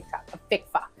TikTok, a fake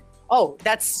fuck. Oh,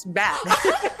 that's bad.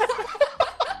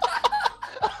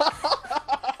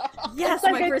 Yes,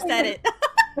 my first edit.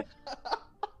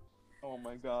 Oh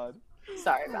my god.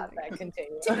 Sorry about that.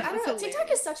 Continue. I don't know.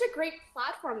 TikTok is such a great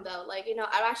platform, though. Like,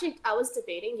 I was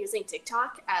debating using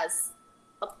TikTok as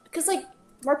because like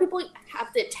more people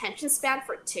have the attention span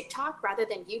for TikTok rather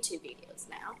than YouTube videos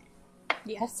now.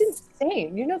 Yes. That's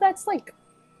insane. That's like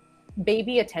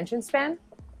baby attention span.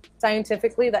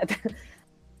 Scientifically, that.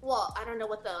 Well, I don't know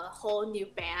what the whole new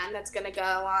ban that's gonna go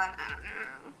on. I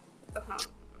don't know.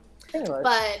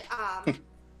 But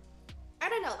I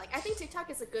don't know. Like, I think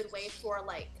TikTok is a good way for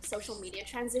like social media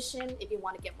transition. If you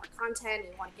want to get more content,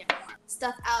 you want to get more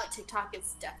stuff out, TikTok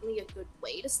is definitely a good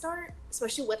way to start.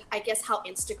 Especially with, I guess, how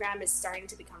Instagram is starting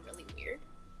to become really weird.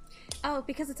 Oh,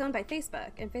 because it's owned by Facebook,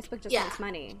 and Facebook just wants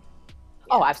money.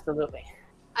 Oh, absolutely.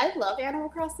 I love Animal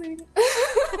Crossing.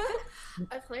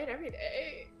 I play it every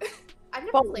day. I've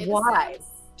never played why?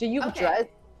 The Sims.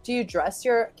 Do you dress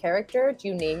your character? Do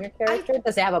you name your character?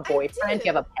 Does it have a boyfriend? Do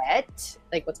you have a pet?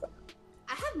 Like, what's going on?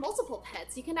 I have multiple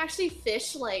pets. You can actually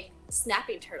fish like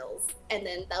snapping turtles, and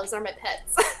then those are my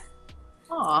pets.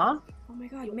 Aw. Oh my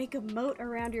god, make a moat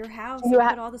around your house You and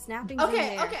put all the snappings in there.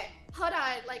 Okay, hold on. Hold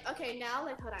on.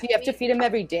 Do you have to feed him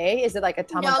every day? Is it like a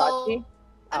Tamagotchi? No.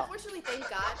 Unfortunately, thank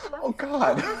God. Oh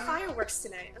god. I have fireworks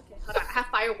tonight. Okay, hold on. I have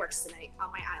fireworks tonight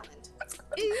on my island.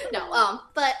 No,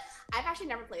 but I've actually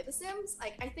never played The Sims.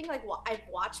 Like, I think like I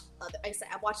watched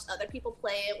other people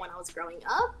play it when I was growing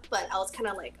up, but I was kind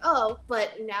of like, oh.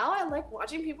 But now I like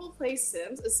watching people play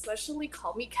Sims, especially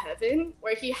Call Me Kevin,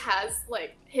 where he has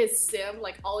like his sim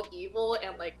like all evil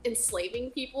and like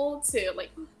enslaving people to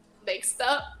like make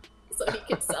stuff so he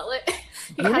can sell it.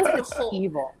 He has like a whole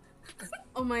evil.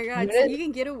 Oh my god, so you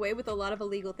can get away with a lot of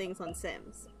illegal things on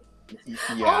Sims. Yeah.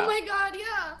 Oh my god,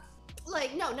 yeah.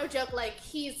 Like, no joke. Like,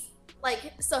 he's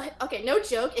like, so okay, no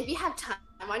joke. If you have time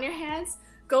on your hands,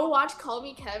 go watch Call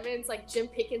Me Kevin's like Jim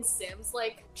Pickens Sims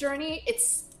like journey.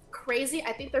 It's crazy.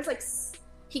 I think there's like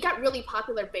he got really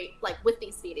popular like with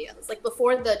these videos. Like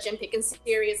before the Jim Pickens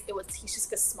series, he's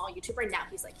just a small YouTuber. Now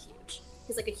he's like huge.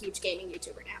 He's like a huge gaming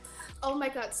YouTuber now. Oh my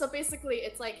god. So basically,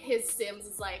 it's like his Sims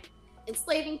is like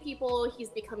enslaving people. He's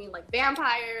becoming like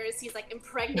vampires. He's like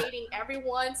impregnating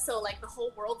everyone, so like the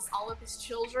whole world is all of his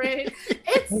children.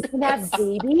 You can have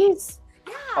babies?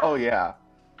 Yeah. Oh yeah.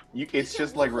 It's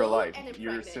just like real life. and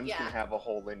Your impregnate, Sims can have a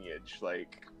whole lineage.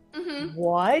 Like, Mm-hmm.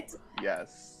 What?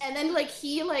 Yes. And then like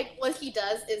what he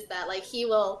does is that like he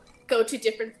will go to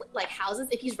different like houses.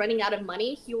 If he's running out of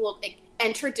money, he will like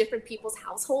enter different people's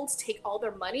households, take all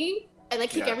their money, and then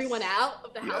kick everyone out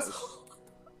of the household.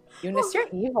 Eunice, you're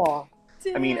evil.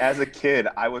 I mean, as a kid,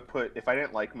 I would put, if I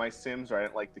didn't like my Sims or I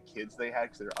didn't like the kids they had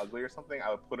because they're ugly or something,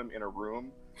 I would put them in a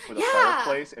room with a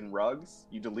fireplace and rugs.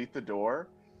 You delete the door,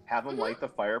 have them light the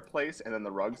fireplace, and then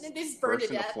the rugs burst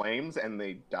into flames and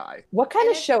they die. What kind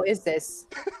of show is this?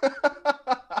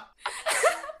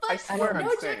 I swear I'm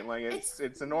saying, like,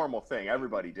 it's a normal thing.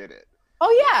 Everybody did it.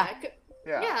 Oh, yeah.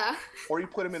 Yeah. Or you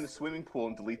put them in the swimming pool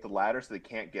and delete the ladder so they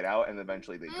can't get out, and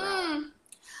eventually they drown.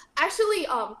 Actually,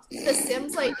 the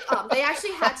Sims like they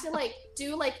actually had to like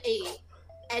do like a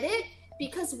edit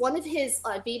because one of his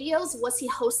videos was he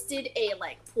hosted a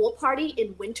like pool party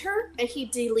in winter and he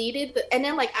deleted and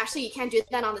then like actually you can't do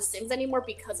that on the Sims anymore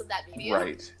because of that video.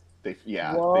 Right.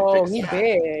 Whoa, he's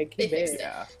big. He's big.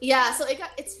 Yeah. So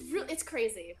it's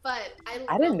crazy, but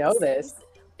I didn't know this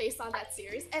based on that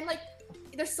series and like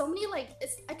there's so many like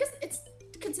I guess it's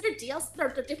considered DLC. There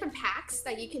are different packs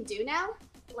that you can do now.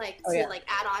 Like like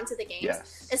add on to the games.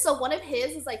 Yes. And so one of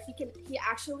his is like he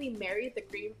actually married the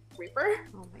Grim Reaper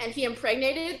and he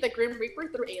impregnated the Grim Reaper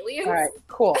through aliens. All right,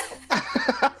 cool.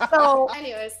 So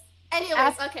anyways,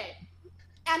 okay.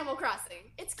 Animal Crossing.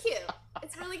 It's cute.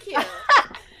 It's really cute.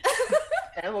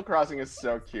 Animal Crossing is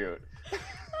so cute. Oh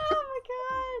my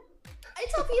god. I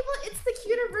tell people it's the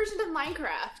cuter version of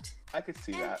Minecraft. I could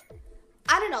see that.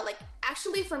 I don't know, like,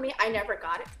 actually for me, I never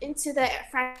got into the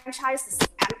franchise.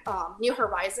 New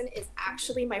Horizon is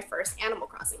actually my first Animal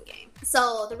Crossing game.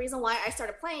 So the reason why I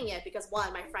started playing it, because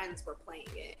one, my friends were playing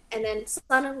it. And then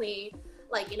suddenly,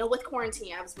 like, you know, with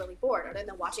quarantine, I was really bored. Other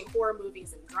than watching horror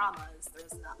movies and dramas,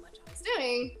 there's not much I was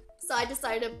doing. So I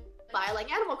decided to buy,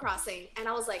 like, Animal Crossing. And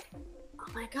I was like, oh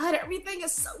my god, everything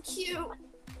is so cute.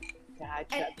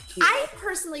 Gotcha. And I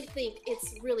personally think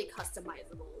it's really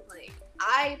customizable. Like,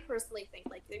 I personally think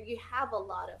like you have a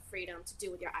lot of freedom to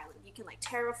do with your island. You can like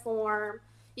terraform.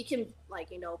 You can like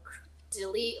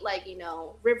delete like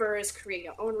rivers, create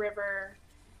your own river.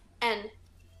 And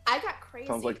I got crazy.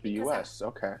 Sounds like the U.S.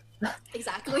 Okay.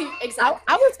 Exactly. I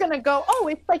was gonna go. Oh,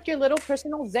 it's like your little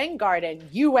personal Zen garden.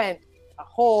 You went a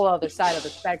whole other side of the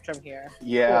spectrum here.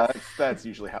 Yeah, cool. That's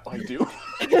usually how I do.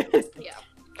 Yeah.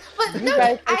 But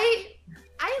no,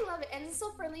 I love it, and it's so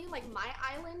friendly. Like my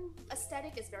island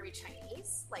aesthetic is very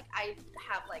Chinese. Like I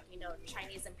have like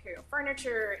Chinese imperial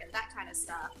furniture and that kind of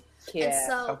stuff. Yeah. And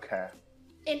so okay.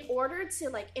 In order to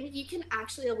like, and you can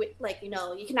actually like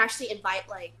you can actually invite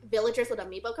like villagers with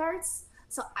amiibo cards.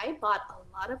 So I bought a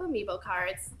lot of amiibo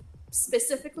cards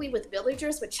specifically with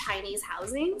villagers with Chinese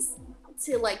housings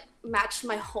to like match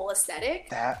my whole aesthetic.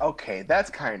 That's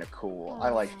kind of cool. I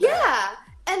like that. Yeah.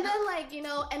 And then like,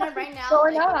 and then right now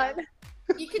going like, on?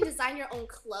 You can design your own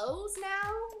clothes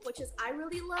now, which is I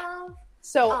really love.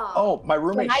 So my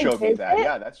roommate showed me that.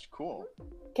 Yeah, that's cool.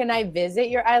 Can I visit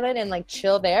your island and like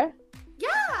chill there? Yeah.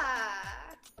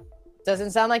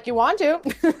 Doesn't sound like you want to.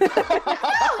 No,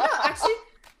 actually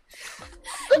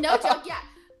no joke, yeah.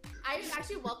 I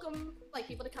actually welcome like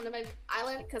people to come to my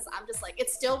island because I'm just like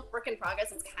it's still work in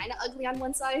progress. It's kind of ugly on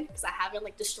one side because I haven't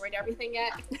like destroyed everything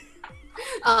yet.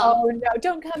 Oh no!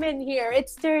 Don't come in here.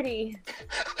 It's dirty.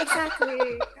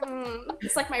 Exactly.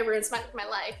 It's like my ruins, my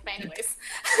life. But anyways,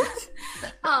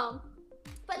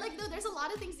 but like no, there's a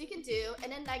lot of things you can do,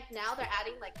 and then like now they're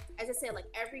adding like as I say like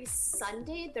every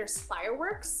Sunday there's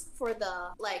fireworks for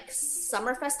the like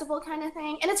summer festival kind of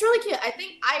thing, and it's really cute.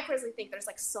 I personally think there's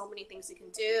like so many things you can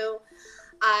do.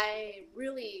 I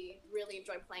really, really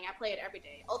enjoy playing. I play it every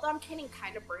day. Although I'm getting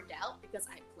kind of burned out because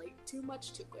I played too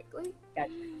much too quickly.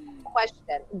 Gotcha.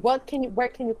 Question: where can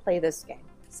you play this game?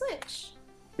 Switch.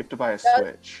 You have to buy a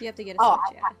Switch. You have to get a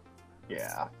Switch.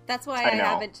 Yeah. That's why I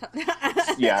haven't.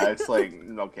 Yeah, it's like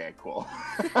okay, cool.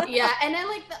 Yeah, and then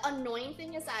like the annoying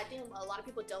thing is that I think a lot of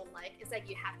people don't like is that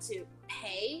you have to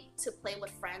pay to play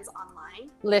with friends online.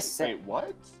 Listen. Wait,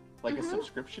 what? Like a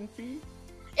subscription fee?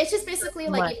 It's just basically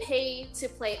like you pay to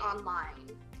play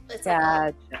online. It's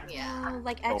gotcha.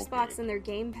 Like Xbox and their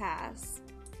Game Pass.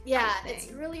 Yeah,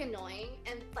 it's really annoying.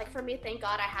 And like for me, thank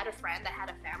God I had a friend that had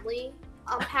a family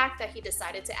pack that he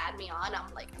decided to add me on. I'm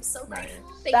like, I'm so grateful.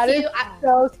 Thank you. That is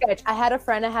so sketch. I had a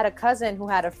friend, I had a cousin who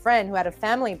had a friend who had a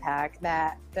family pack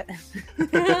that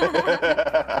because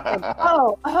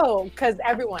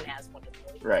everyone has one.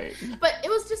 Right. But it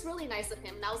was just really nice of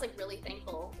him, and I was like really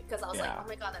thankful because I was like, oh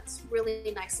my god, that's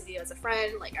really nice of you as a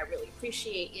friend. Like I really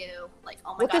appreciate you. Like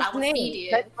oh my god, I will feed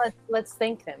you. Let's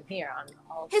thank him here on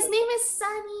all. His name is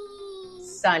Sunny.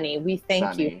 Sunny, we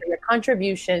thank you for your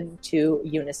contribution to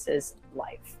Eunice's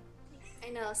life.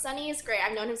 know. Sunny is great.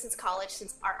 I've known him since college,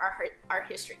 since our art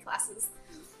history classes.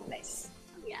 Nice.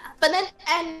 Yeah. But then,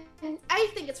 and I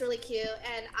think it's really cute.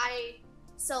 And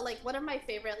so like one of my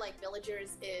favorite like villagers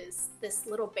is this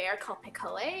little bear called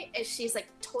Pekoe. And she's like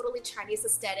totally Chinese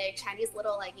aesthetic, Chinese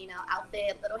little like,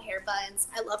 outfit, little hair buns.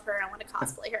 I love her. I want to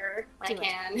cosplay her when I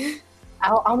can.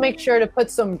 I'll make sure to put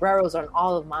sombreros on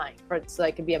all of mine so I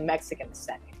can be a Mexican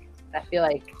aesthetic. I feel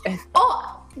like.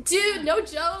 Oh, dude, no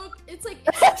joke. It's like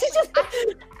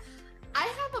I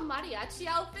have a mariachi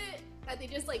outfit that they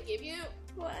just like give you.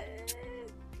 What?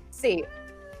 See,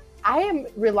 I am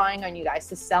relying on you guys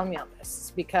to sell me on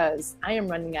this because I am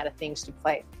running out of things to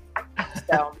play.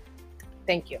 So,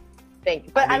 thank you.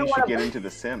 But I don't want to get into The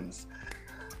Sims.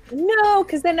 No,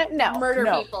 because then murder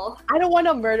people. I don't want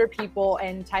to murder people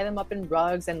and tie them up in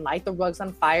rugs and light the rugs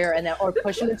on fire and then or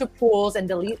push them into pools and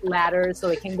delete ladders so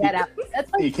they can get out.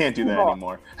 That's like you can't do that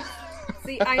anymore.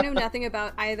 See, I know nothing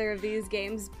about either of these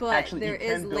games, but Actually, there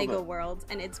is Lego Worlds,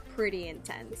 and it's pretty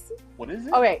intense. What is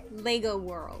it? Okay, Lego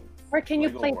World. Where can you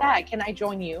play that? Can I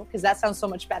join you? Because that sounds so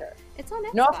much better. It's on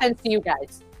Xbox. No offense to you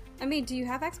guys. I mean, do you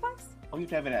have Xbox? Oh, you have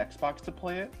to have an Xbox to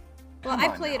play it? Well, I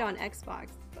play it on Xbox,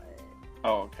 but...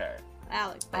 Oh, okay.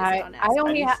 Alex plays it on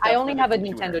Xbox. I only have a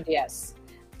Nintendo DS.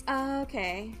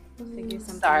 Okay. We'll figure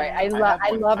something Sorry, out. I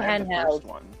love I have the handheld. first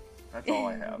one. That's all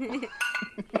I have.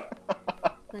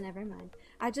 Well, never mind.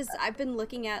 I've been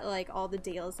looking at like all the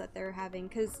deals that they're having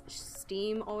because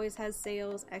Steam always has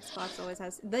sales, Xbox always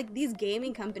has, like, these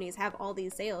gaming companies have all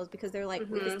these sales because they're like,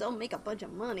 we can still make a bunch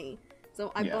of money.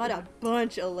 So I bought a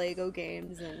bunch of Lego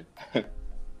games and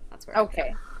that's where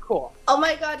Okay, cool. Oh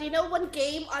my god, you know one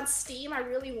game on Steam I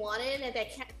really wanted and I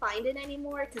can't find it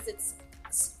anymore because it's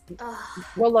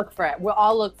We'll look for it. We'll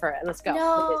all look for it. Let's go.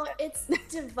 No, it's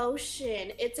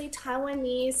Devotion. It's a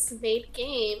Taiwanese made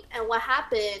game, and what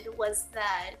happened was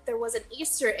that there was an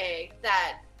Easter egg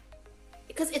that,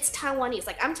 because it's Taiwanese,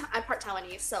 like I'm part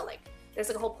Taiwanese, so like there's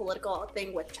like a whole political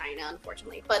thing with China,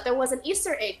 unfortunately. But there was an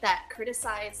Easter egg that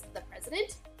criticized the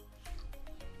president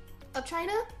of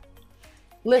China.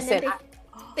 Listen,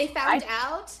 they found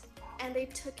out and they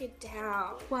took it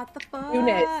down. What the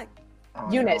fuck?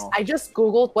 Eunice, I just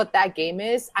Googled what that game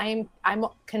is. I'm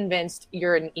convinced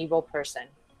you're an evil person.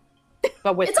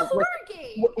 But it's a horror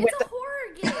game. It's a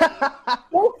horror game.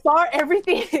 So far,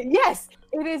 everything. Yes,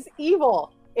 it is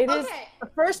evil. It is a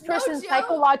first-person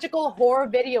psychological horror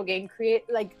video game. It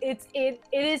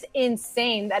is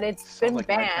insane that it's been like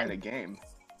banned. My kind of game.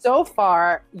 So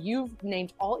far, you've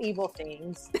named all evil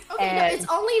things. Okay, no, it's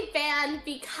only banned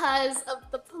because of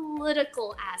the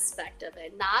political aspect of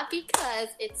it, not because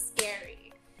it's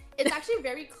scary. It's actually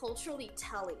very culturally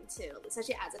telling too,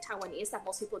 especially as a Taiwanese, that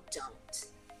most people don't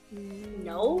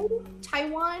know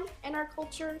Taiwan and our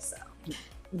culture. So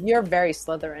you're very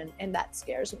Slytherin, and that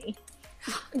scares me.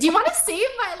 Do you want to save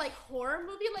my like horror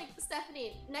movie? Like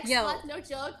Stephanie, next month, no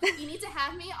joke, you need to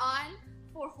have me on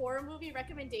for horror movie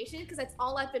recommendation because that's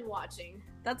all I've been watching.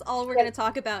 That's all we're going to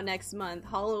talk about next month.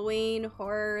 Halloween,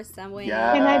 horror, assembling.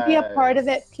 Yes. Can I be a part of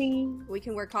it, please? We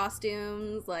can wear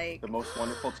costumes, like... The most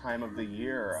wonderful time of the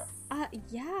year.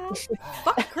 Yeah.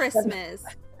 Fuck Christmas.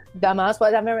 The most,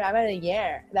 but I'm in a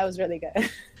year. That was really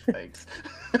good. Thanks.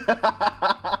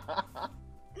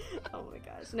 Oh my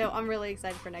gosh. No, I'm really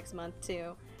excited for next month,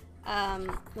 too.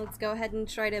 Let's go ahead and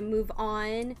try to move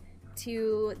on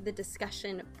to the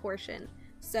discussion portion.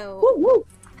 So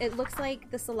it looks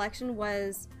like the selection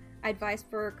was advice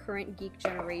for current geek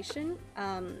generation.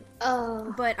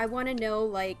 But I want to know,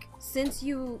 like, since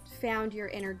you found your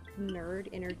inner nerd,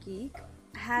 inner geek,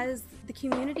 has the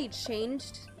community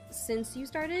changed since you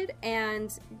started?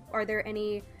 And are there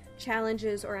any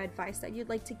challenges or advice that you'd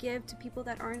like to give to people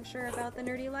that aren't sure about the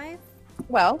nerdy life?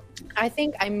 Well, I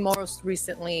think I'm most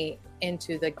recently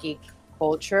into the geek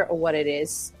culture or what it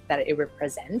is that it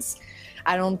represents.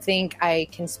 I don't think I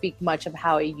can speak much of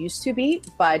how it used to be,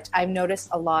 but I've noticed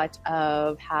a lot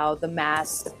of how the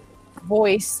mass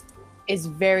voice is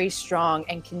very strong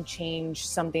and can change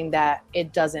something that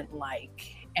it doesn't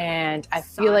like. And I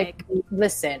feel like,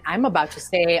 listen, I'm about to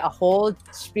say a whole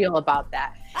spiel about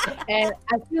that. And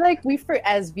I feel like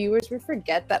as viewers, we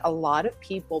forget that a lot of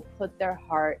people put their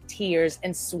heart, tears,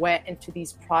 and sweat into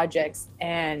these projects.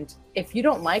 And if you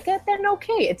don't like it, then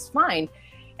okay, it's fine.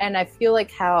 And I feel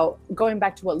like how, going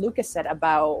back to what Lucas said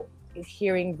about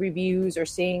hearing reviews or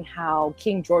seeing how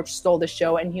King George stole the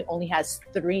show and he only has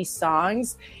 3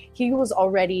 songs,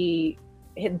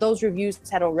 those reviews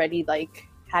had already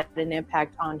had an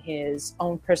impact on his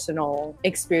own personal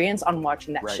experience on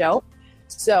watching that show.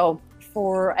 So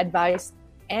for advice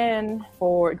and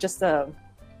for just a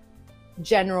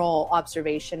general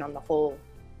observation on the whole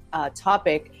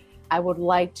topic, I would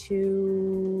like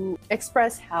to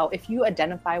express how if you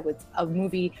identify with a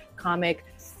movie, comic,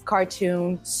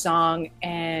 cartoon, song,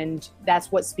 and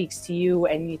that's what speaks to you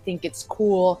and you think it's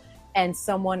cool, and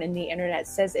someone in the internet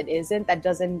says it isn't, that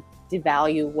doesn't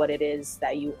devalue what it is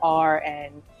that you are,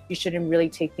 and you shouldn't really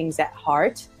take things at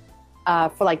heart.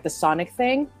 For like the Sonic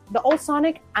thing, the old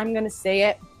Sonic, I'm going to say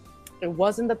it, it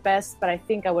wasn't the best, but I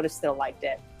think I would have still liked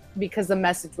it because the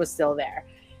message was still there.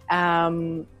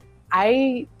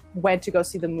 I went to go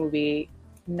see the movie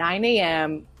 9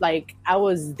 a.m. Like I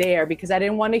was there because I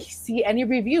didn't want to see any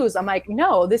reviews. I'm like,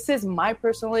 no, this is my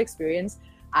personal experience.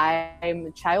 I'm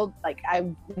a child, like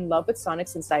I'm in love with Sonic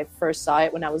since I first saw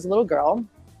it when I was a little girl,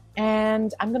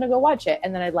 and I'm going to go watch it.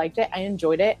 And then I liked it. I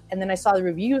enjoyed it. And then I saw the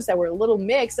reviews that were a little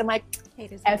mixed. I'm like,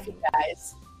 F you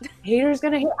guys. Haters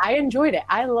gonna hate. I enjoyed it.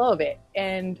 I love it.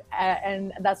 And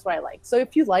that's what I like. So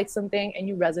if you like something and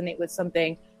you resonate with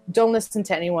something, don't listen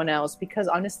to anyone else, because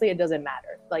honestly, it doesn't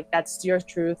matter. Like that's your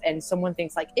truth. And someone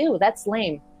thinks like, ew, that's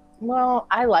lame. Well,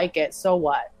 I like it. So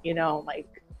what? You know, like,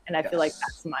 and I feel like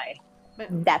that's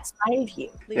my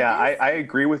view. Yeah, I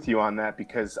agree with you on that,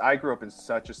 because I grew up in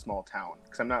such a small town,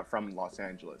 because I'm not from Los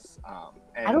Angeles.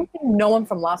 And I don't think no one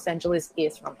from Los Angeles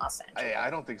is from Los Angeles. I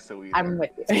don't think so either. I'm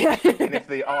with you. And if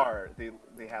they are,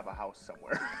 they have a house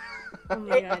somewhere. Oh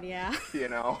my god, yeah. You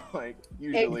know, like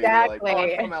usually Exactly. they're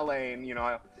like, oh, I'm from LA, and you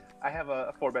know, I have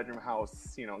a 4-bedroom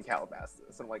house, you know, in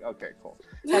Calabasas. I'm like, okay, cool.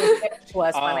 That was given to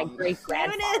us by my great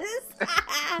grandfather.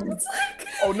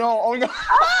 Oh no!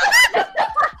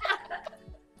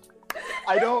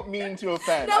 I don't mean to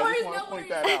offend. No I worries, just want to no point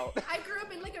worries. that out. I grew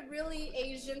up in like a really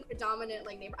Asian predominant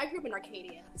like neighbor. I grew up in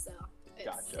Arcadia, so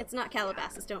Gotcha. It's not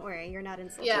Calabasas, don't worry. You're not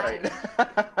insulted. Yeah.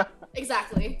 Right.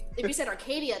 Exactly. If you said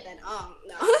Arcadia, then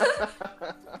no.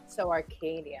 So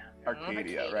Arcadia.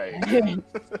 Arcadia, right.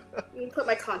 Let me put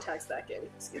my contacts back in.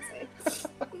 Excuse me.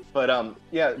 But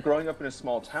yeah, growing up in a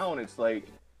small town, it's like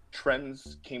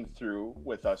trends came through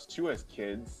with us too as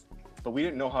kids, but we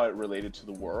didn't know how it related to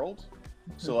the world.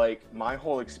 So like my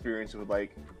whole experience with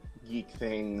like geek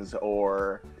things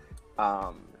or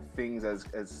things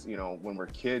as you know when we're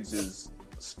kids is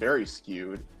very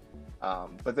skewed.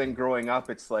 But then growing up,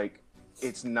 it's like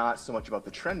it's not so much about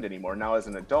the trend anymore. Now as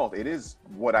an adult, it is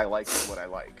what I like is what I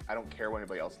like. I don't care what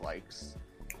anybody else likes.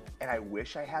 And I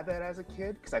wish I had that as a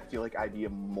kid, because I feel like I'd be a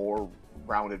more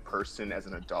rounded person as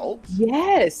an adult.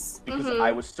 Yes. Because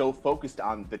I was so focused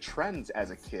on the trends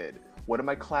as a kid. What are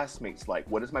my classmates like?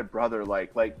 What is my brother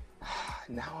like? Like,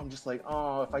 now I'm just like,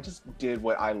 oh, if I just did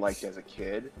what I liked as a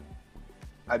kid,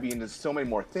 I'd be into so many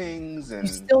more things. And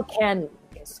you still can.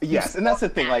 Yes, and that's the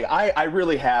thing. Like, I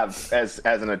really have, as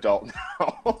an adult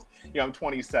now, you know, I'm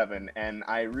 27, and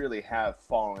I really have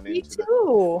fallen Me into too.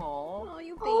 Oh,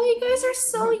 you baby. Oh, you guys are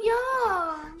so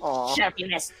young. Aw. Shut up, you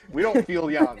miss. We don't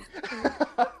feel young.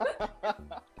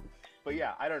 But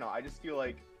yeah, I don't know. I just feel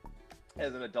like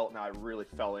as an adult now, I really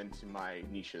fell into my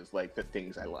niches, like the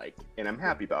things I like, and I'm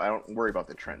happy about it. I don't worry about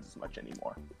the trends as much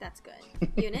anymore. That's good.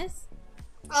 Eunice?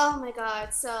 Oh my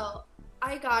god. So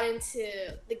I got into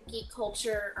the geek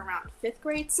culture around 5th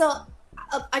grade. So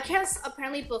I guess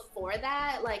apparently before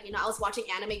that, like, you know, I was watching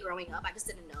anime growing up. I just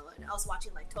didn't know it. I was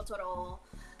watching like Totoro,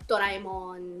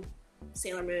 Doraemon,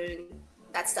 Sailor Moon,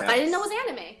 that stuff. But I didn't know it was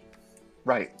anime.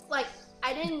 Right. Like,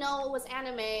 I didn't know it was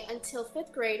anime until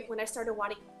 5th grade when I started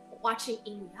watching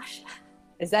Inuyasha.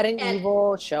 Is that an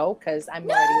evil show? Because I'm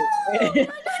No! already.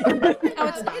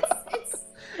 No,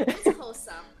 it's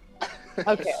wholesome.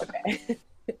 Okay.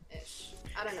 Ish.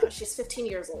 I don't know. She's 15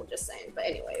 years old, just saying. But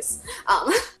anyways,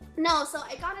 no. So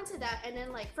I got into that, and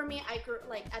then like for me, I grew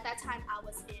like at that time I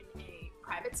was in a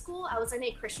private school. I was in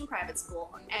a Christian private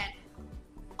school, and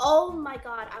oh my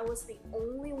god, I was the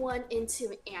only one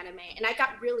into anime, and I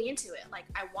got really into it. Like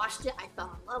I watched it, I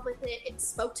fell in love with it. It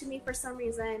spoke to me for some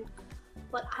reason,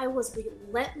 but I was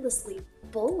relentlessly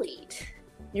bullied.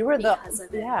 You were because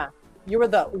of it. You were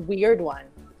the weird one.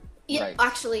 Yeah, Right.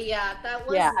 actually, yeah, that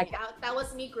was me. That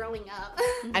was me growing up.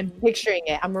 I'm picturing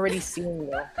it. I'm already seeing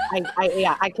you.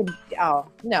 I could. Oh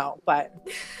no, but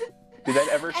Did that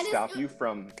ever And stop you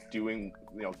from doing,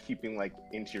 you know, keeping like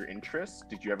into your interests?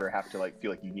 Did you ever have to like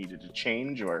feel like you needed to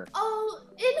change, or? Oh,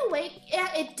 in a way,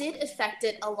 yeah, it did affect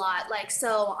it a lot. Like,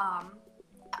 so,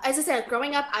 as I said,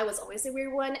 growing up, I was always the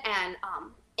weird one, and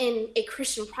in a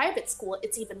Christian private school,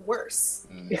 it's even worse.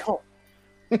 Yeah.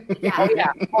 oh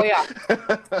yeah.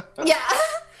 Yeah.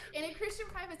 In a Christian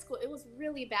private school, it was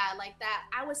really bad. Like that,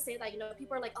 I would say that, you know,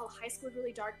 people are like, oh, high school is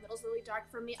really dark, middle's really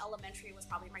dark. For me, elementary was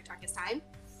probably my darkest time.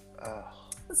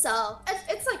 So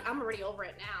it's like I'm already over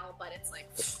it now, but it's like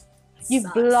You've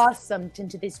sucks. blossomed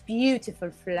into this beautiful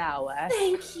flower.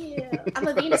 Thank you. I'm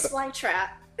a Venus flytrap.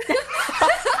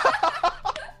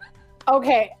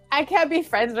 Okay, I can't be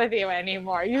friends with you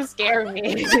anymore. You scare me.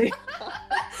 anyways,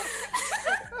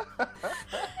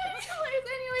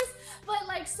 but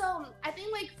like, so I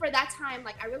think like for that time,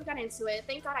 like I really got into it.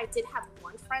 Thank God I did have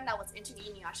one friend that was into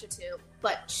Inuyasha too,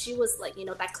 but she was like, you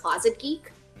know, that closet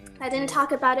geek. I didn't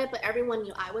talk about it, but everyone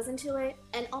knew I was into it.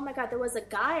 And oh my God, there was a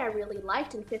guy I really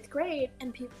liked in 5th grade,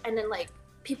 and then like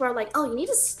people are like, oh, you need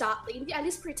to stop. Like, you need to at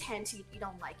least pretend you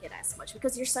don't like it as much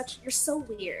because you're so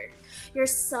weird. You're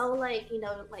so like, you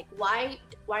know, like why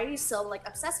are you so like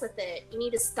obsessed with it? You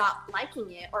need to stop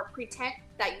liking it or pretend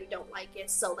that you don't like it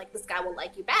so like this guy will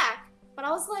like you back. But I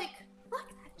was like, fuck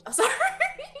that. I'm sorry.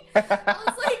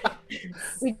 I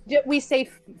was like, we say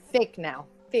thick now.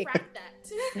 Thick. crack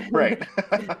that. Right.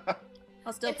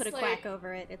 I'll still It's put a like- quack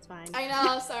over it. It's fine. I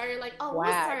know, sorry. Like, oh, what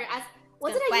was Wow. sorry?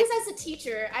 What Go did I quack. use as a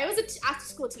teacher? I was an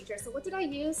after-school teacher, so what did I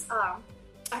use?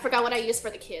 I forgot what I used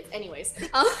for the kids. Anyways,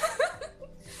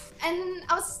 and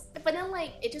but then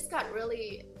like it just got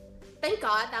really. Thank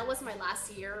God that was my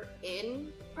last year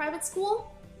in private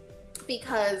school,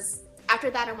 because after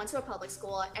that I went to a public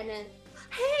school, and then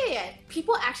hey,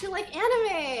 people actually like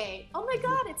anime. Oh my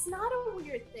God, it's not a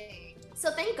weird thing.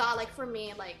 So thank God, like for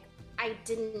me, like I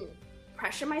didn't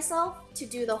pressure myself to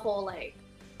do the whole like,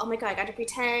 oh my God, I gotta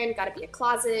pretend, gotta be a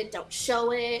closet, don't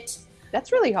show it.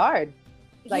 That's really hard.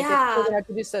 Like, Yeah. if you have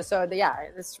to do so yeah,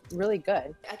 it's really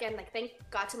good. Again, like thank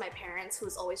God to my parents,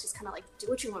 who's always just kind of like, do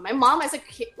what you want. My mom, as a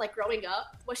kid, like growing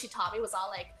up, what she taught me was all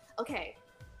like, okay,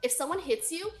 if someone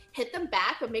hits you, hit them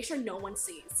back, but make sure no one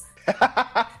sees.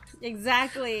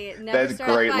 Exactly. Never That's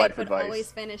start great a fight, life but advice.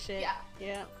 always finish it. Yeah.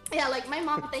 Yeah. Yeah, like my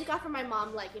mom, thank God for my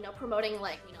mom, like, you know, promoting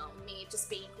like, you know, me just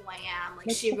being who I am. Like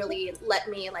she really let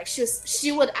me, like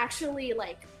she would actually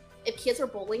like, if kids were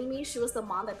bullying me, she was the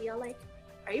mom that'd be all like,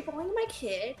 are you bullying my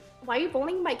kid? Why are you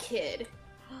bullying my kid?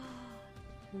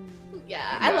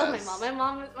 Yeah, I love my Yes.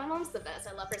 mom. My mom's the best.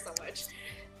 I love her so much.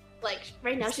 Like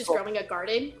right now she's growing a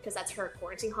garden because that's her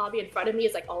quarantine hobby. In front of me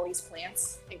is like all these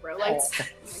plants and grow lights. Oh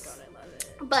my God, I love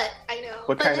it. But I know.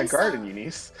 What but kind then of garden, so,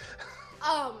 Eunice?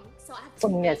 so I have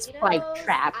Something that's like tomatoes,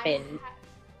 trapping.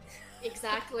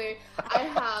 Exactly. I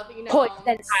have, you know,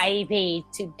 Poison ivy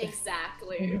to.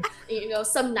 exactly. You know,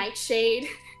 some nightshade.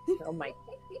 Oh my.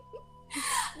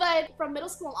 But from middle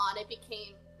school on, it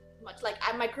became much like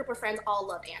my group of friends all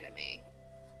loved anime.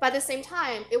 But at the same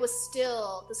time, it was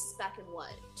still, this is back in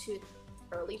what,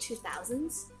 early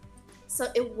 2000s? So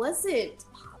it wasn't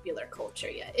popular culture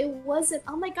yet. It wasn't,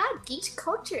 oh my God, geek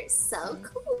culture is so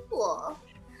cool.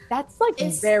 That's like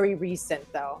It's- very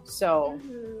recent though. So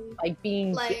Mhm. like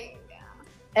being Like,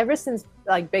 ever since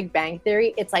like Big Bang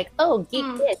Theory, it's like, oh, geek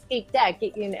Mm. this, geek that,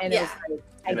 geek, and it Yeah. was like,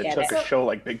 I And it get took it. a show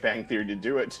like Big Bang Theory to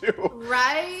do it too.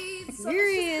 right? So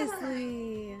it's just kinda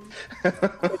Seriously.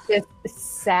 It's just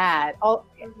sad. like-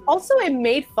 Also, it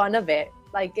made fun of it.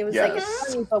 Like it was like Yes.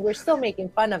 it's funny, but we're still making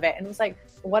fun of it. And it was like,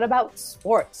 what about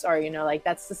sports? Or like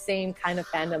that's the same kind of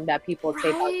fandom that people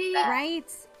take out Right. that.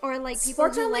 Right? Or like people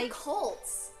Sports who are like like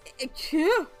cults.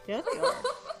 Yeah, they are.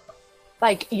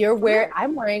 Like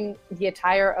I'm wearing the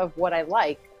attire of what I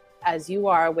like, as you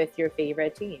are with your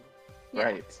favorite team. Yeah.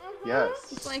 Right. Mhm.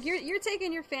 Yes. It's like you're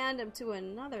taking your fandom to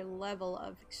another level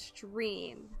of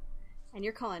extreme, and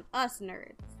you're calling us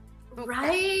nerds. Okay.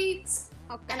 Right?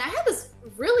 Okay. And I had this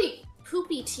really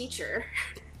poopy teacher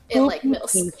in like middle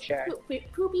school. Teacher.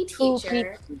 Poopy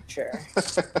teacher. Poopy teacher.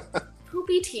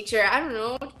 Poopy teacher. I don't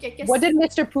know. I guess What did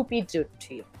Mr. Poopy do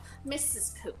to you?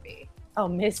 Mrs. Poopy. Oh,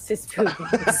 Mrs.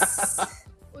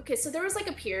 Poopy. Okay, so there was like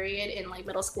a period in like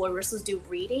middle school where we were supposed to do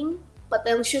reading, but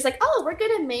then she was like, "Oh, we're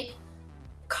gonna make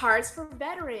cards for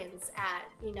veterans at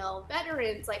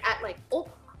veterans like at like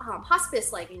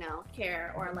hospice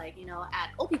care or like at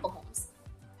old people homes,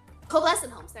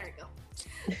 convalescent homes." There you go.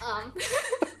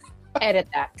 Edit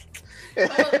that.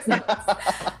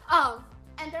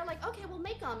 And they're like, "Okay, we'll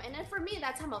make them." And then for me,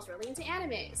 that time I was really into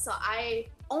anime, so I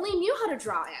only knew how to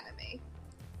draw anime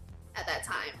at that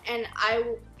time, and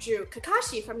I drew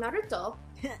Kakashi from Naruto.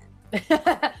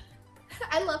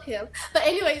 I love him. But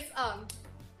anyways,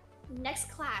 next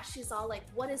class, she's all like,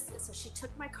 "What is this?" So she took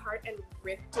my card and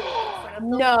ripped it in front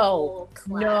of the whole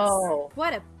class. No.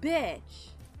 What a bitch.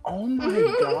 Oh my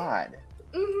Mhm. God.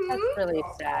 Mhm. That's really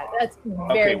sad. That's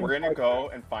Okay, very we're gonna unfortunate. go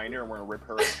and find her and we're gonna rip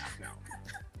her in half now.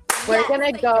 We're Yes, gonna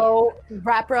thank go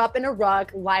wrap her up in a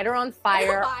rug, light her on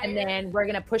fire, Fire. and then we're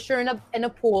gonna push her in a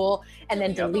pool, and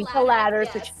then Delete the delete the ladder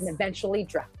ladder, so she can eventually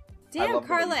drown. Damn, love the way you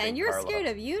Carla, think, and you're Carla. scared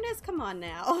of Eunice? Come on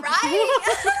now. you.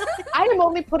 Right? I am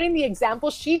only putting the example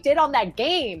she did on that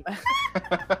game.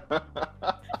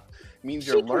 Means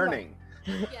She you're can- learning.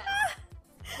 Yes.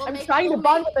 We'll I'm make- trying to we'll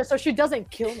bond make- with her so she doesn't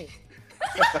kill me.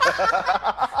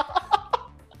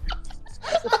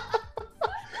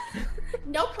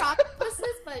 No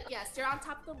promises, but yes, you're on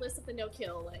top of the list of the no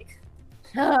kill. Like,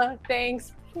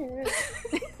 Thanks.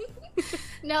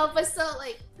 no, but so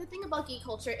like the thing about geek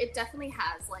culture, it definitely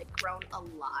has like grown a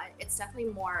lot. It's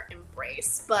definitely more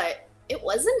embraced, but it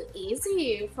wasn't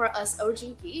easy for us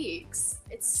OG geeks.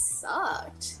 It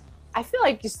sucked. I feel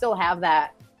like you still have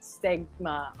that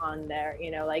stigma on there,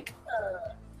 you know, like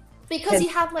because you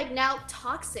have like now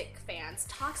toxic fans,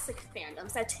 toxic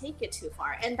fandoms that take it too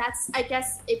far, and that's, I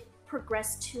guess, it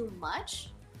progressed too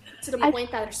much to the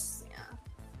point that it's,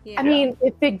 Yeah. I mean,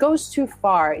 if it goes too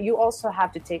far, you also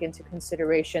have to take into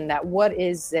consideration that what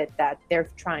is it that they're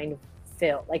trying to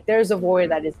fill? Like, there's a void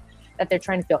that they're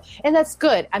trying to fill, and that's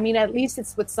good. I mean, at least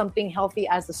it's with something healthy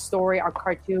as a story or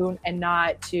cartoon, and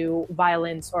not to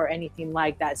violence or anything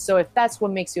like that. So if that's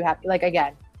what makes you happy, like,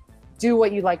 again, do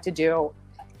what you like to do.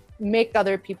 Make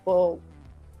other people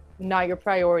not your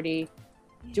priority.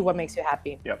 Do what makes you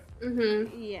happy. Yep.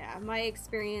 Mm-hmm. Yeah, my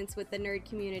experience with the nerd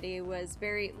community was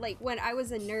very, like, when I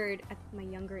was a nerd at my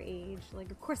younger age,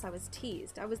 like, of course I was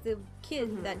teased. I was the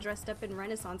kid that dressed up in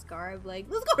Renaissance garb, like,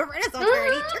 let's go to Renaissance fair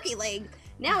and eat turkey leg.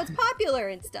 Now it's popular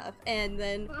and stuff. And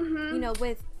then, you know,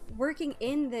 with working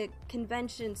in the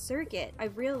convention circuit, I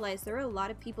realized there are a lot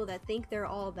of people that think they're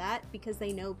all that because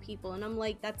they know people. And I'm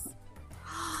like, that's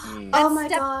Oh my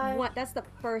god. That's the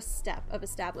first step of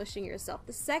establishing yourself.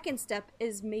 The second step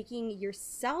is making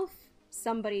yourself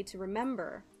somebody to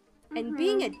remember. And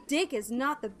being a dick is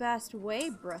not the best way,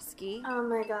 brusky. Oh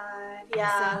my god.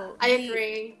 Yeah. So I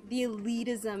agree. The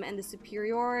elitism and the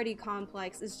superiority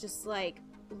complex is just like,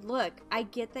 look, I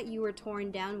get that you were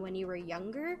torn down when you were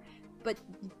younger, but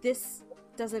this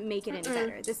doesn't make it any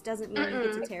better. This doesn't mean you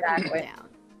get to tear people down.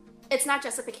 It's not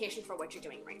justification for what you're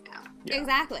doing right now. Yeah.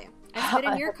 Exactly. I spit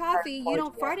in your coffee, you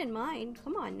don't fart in mine.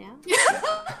 Come on now.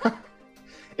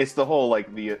 It's the whole,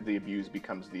 like, the abused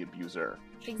becomes the abuser.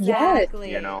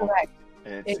 Exactly. You know? Correct.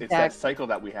 And it's that cycle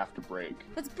that we have to break.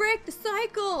 Let's break the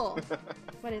cycle.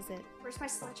 What is it? Where's my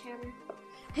sledgehammer?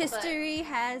 History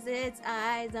has its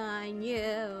eyes on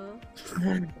you.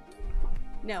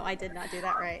 No, I did not do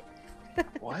that right.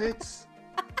 What?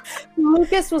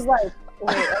 Lucas was like,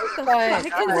 wait, What the okay.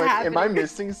 fuck is Like, happening? am I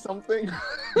missing something?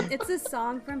 It's a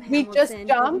song from We Hamilton. just but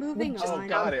jumped. Moving We just on. Oh,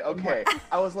 got it. Okay.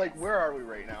 I was like, where are we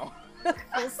right now?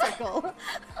 Full circle.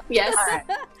 Yes.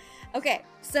 Okay,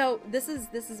 so this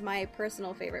is my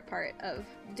personal favorite part of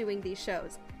doing these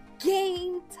shows.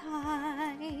 Game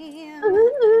time.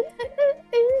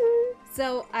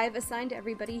 So I've assigned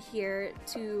everybody here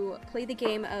to play the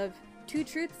game of 2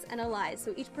 truths and a lie.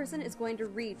 So each person is going to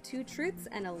read 2 truths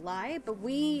and a lie, but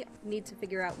we need to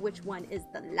figure out which one is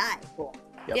the lie. Cool.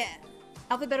 Yep. Yeah.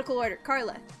 Alphabetical order.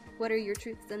 Carla, what are your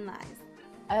truths and lies?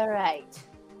 All right.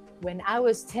 When I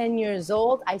was 10 years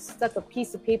old, I stuck a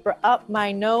piece of paper up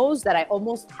my nose that I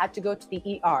almost had to go to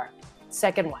the ER.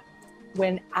 Second one.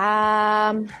 When,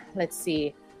 let's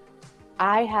see,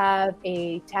 I have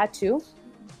a tattoo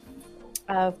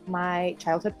of my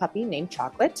childhood puppy named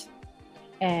Chocolate.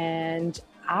 And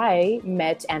I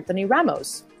met Anthony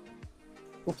Ramos,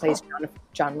 who plays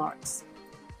John Lawrence.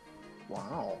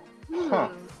 Wow. Huh.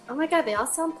 Oh my god, they all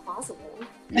sound plausible.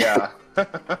 Yeah.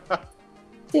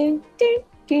 Ding, ding,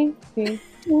 ding, ding,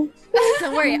 ding.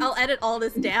 Don't worry, I'll edit all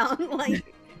this down.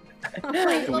 Like,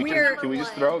 Can we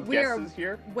just throw we're guesses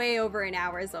here? way over an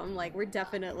hour, so I'm like, we're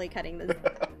definitely cutting this.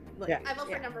 Like, Yeah. I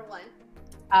vote for number 1.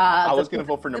 I was going to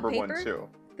vote for number paper? 1, too.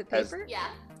 The As- paper? Yeah.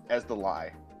 As the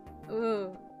lie.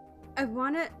 Ooh. I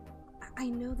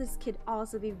know this could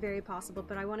also be very possible,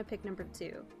 but I want to pick number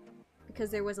 2. Because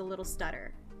there was a little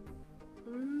stutter.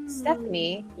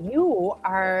 Stephanie, you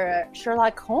are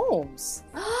Sherlock Holmes.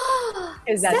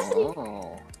 Is that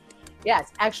Oh.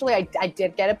 Yes, actually, I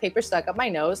did get a paper stuck up my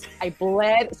nose. I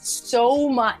bled so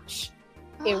much.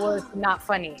 It was not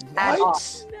funny at all.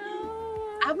 What?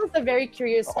 No. I was a very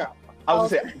curious girl. I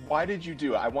was going to say, why did you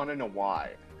do it? I want to know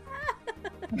why.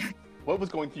 What was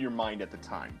going through your mind at the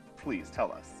time? Please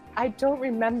tell us. I don't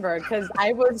remember because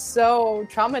I was so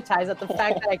traumatized at the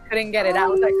fact that I couldn't get it out. I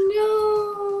was like,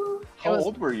 no. How was-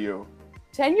 old were you?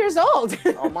 10 years old.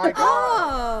 Oh my god.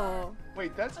 Oh.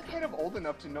 Wait, that's kind of old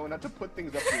enough to know not to put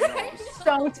things up your nose.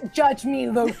 Don't judge me,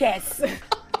 Lucas.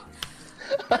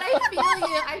 But I feel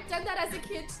you. I've done that as a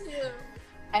kid too.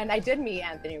 And I did meet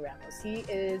Anthony Ramos. He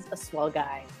is a swell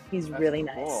guy. He's That's really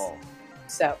nice. cool.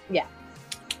 So, yeah.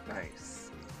 Nice.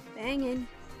 Bangin'.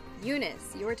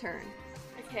 Eunice, your turn.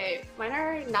 Okay, mine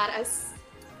are not as.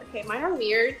 Okay, mine are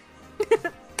weird.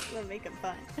 We'll make it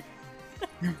fun.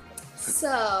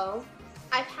 So,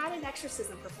 I've had an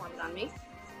exorcism performed on me.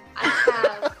 I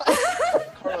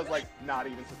have. Carla's like, not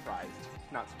even surprised.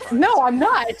 Not surprised. No, I'm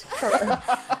not.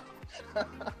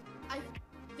 I've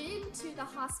been to the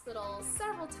hospital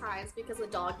several times because a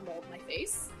dog mauled my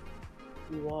face.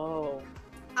 Whoa.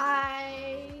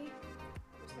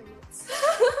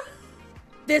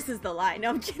 This is the lie. No,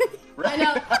 I'm kidding. I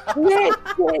know. This is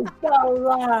the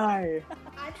lie.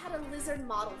 I've had a lizard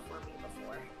model for me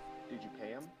before. Did you pay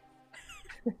him?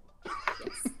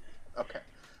 Okay.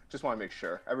 Just want to make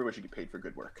sure. Everyone should get paid for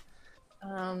good work.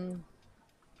 My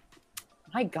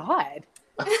God.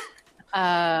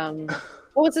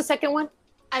 What was the second one?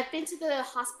 I've been to the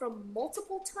hospital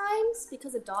multiple times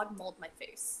because a dog mauled my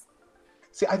face.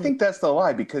 See, I think that's the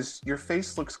lie because your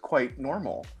face looks quite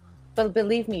normal. But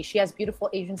believe me, she has beautiful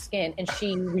Asian skin, and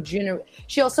she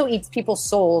She also eats people's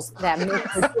souls that make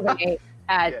her rejuvenate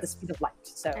at the speed of light.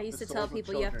 So I used to The tell souls of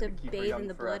people you have to children keep her bathe young in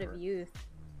the blood forever. of youth.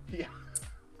 Yeah.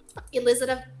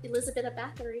 Elizabeth of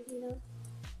Bathory, you know.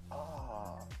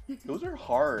 Ah, those are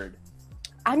hard.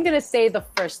 I'm gonna say the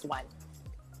first one.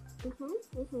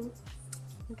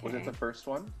 Was it the first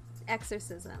one?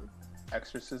 Exorcism.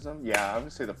 Exorcism? Yeah, I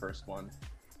would say the first one.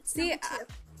 See,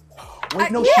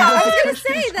 Wait, no, yeah, she I went was to gonna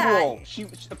Christian say that. school. She,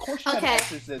 of course, she had Okay.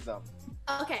 exorcism.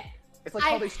 Okay. It's like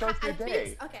how they start their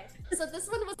day. Okay, so this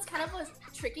one was kind of a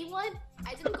tricky one.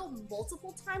 I didn't go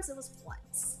multiple times, it was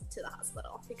once to the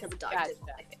hospital because a dog did maul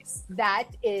my face. That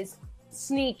is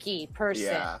sneaky person.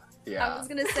 Yeah, yeah. I was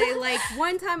gonna say like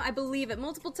one time, I believe it.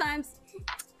 Multiple times,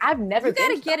 I've never you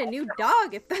gotta been get a new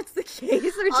dog if that's the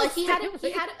case. Or just He stay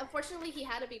away. unfortunately, he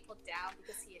had to be put down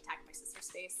because he attacked my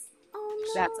sister's face.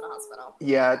 Oh no. That's in the hospital.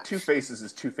 Yeah, two faces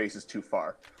is two faces too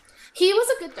far. He was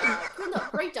a good dog. No,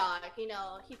 great dog. You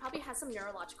know, he probably had some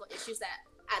neurological issues that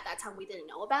at that time we didn't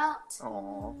know about.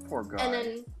 Oh, poor guy. And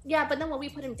then, but then when we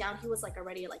put him down, he was like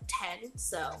already like 10.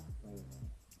 So,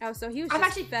 Oh, so he was I'm just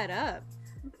actually- fed up.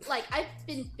 like, I've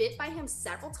been bit by him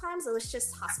several times. It was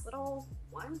just hospital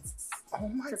once. Oh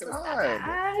my 'Cause it was that god.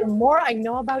 bad. The more I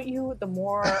know about you, the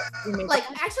more you make Like,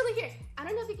 actually, here, I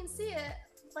don't know if you can see it,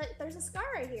 but there's a scar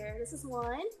right here. This is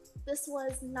one. This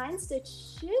was 9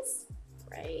 stitches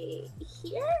right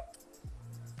here.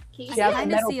 Can you see Yeah, it? I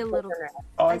kinda see a little.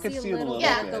 Oh, I I could see see a it a little little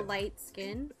bit of bit. the light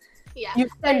skin. Yeah. You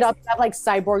stand up, have like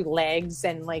cyborg legs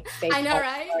and like face. I know,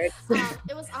 right? parts.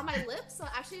 It was on my lips, so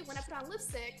actually when I put on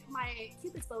lipstick, my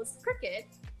cupid's bow was crooked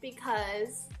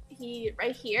because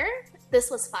right here,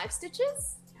 this was 5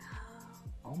 stitches,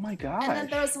 Oh my and then gosh.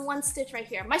 there was 1 stitch right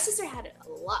here. My sister had it a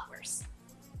lot worse.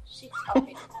 She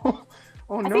okay.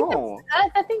 Oh no.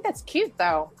 I think that's cute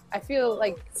though. I feel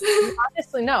like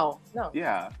honestly, no.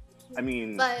 Yeah. I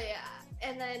mean, But yeah,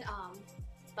 and then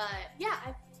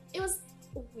it was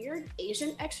a weird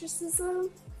Asian exorcism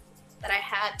that I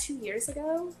had 2 years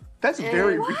ago. that's and-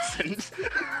 very What? recent.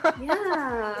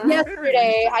 Yeah.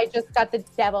 Yesterday, I just got the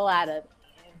devil out of.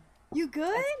 You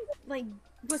good? Like,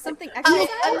 was something Apparently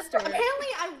exorcised or?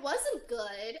 I wasn't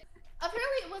good.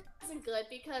 Apparently it wasn't good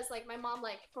because like my mom how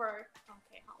old am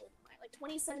I? Like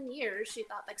 27 years she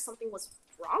thought like something was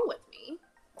wrong with me.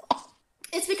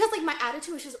 It's because like my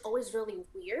attitude was just always really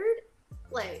weird.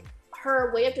 Like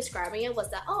her way of describing it was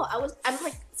that I'm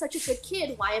like such a good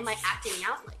kid. Why am I acting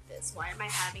out like this? Why am I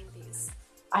having these?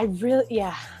 I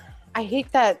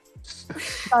hate that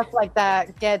stuff like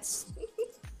that gets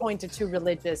pointed to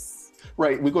religious.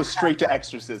 Right, we go straight to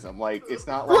exorcism. Like, it's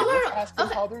not like, Well, no, let's no, ask them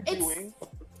okay, how they're it's- doing.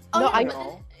 No, I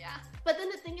know. But then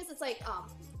the thing is, it's like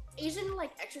Asian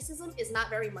like exorcism is not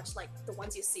very much like the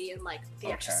ones you see in like The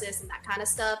Okay. Exorcist and that kind of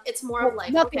stuff. It's more of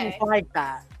like nothing okay, like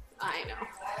that. I know.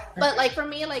 But like for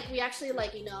me, like we actually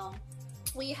like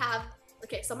we have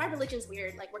so my religion's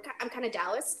weird. Like I'm kind of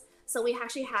Taoist, so we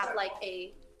actually have like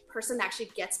a person that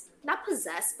actually gets not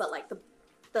possessed, but like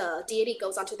the deity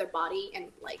goes onto their body and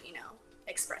like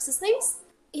expresses things.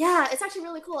 Yeah, it's actually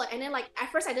really cool. And then like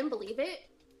at first I didn't believe it,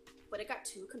 but it got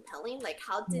too compelling. Like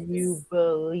how did You this?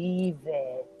 believe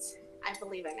it? I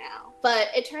believe it now. But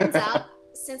it turns out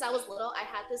since I was little, I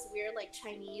had this weird like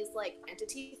Chinese like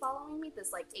entity following me.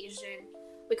 This like Asian,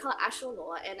 we call it astral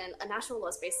law, and then an astral law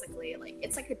is basically like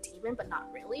it's like a demon, but not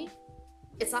really.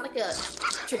 It's not like a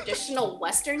traditional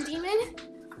Western demon,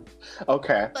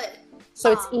 Okay. but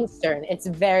So it's Eastern. It's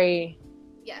very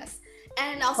yes.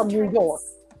 And also From New York.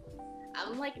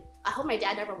 I'm like, I hope my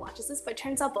dad never watches this, but it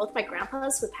turns out both my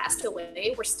grandpas who passed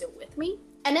away were still with me.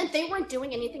 And then they weren't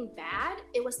doing anything bad.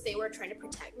 It was they were trying to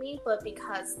protect me, but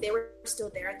because they were still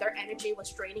there, their energy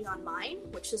was draining on mine,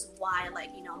 which is why like,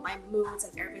 my moods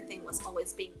and everything was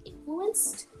always being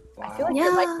influenced. I feel like Yeah.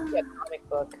 it might be a comic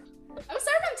book. I'm sorry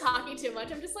if I'm talking too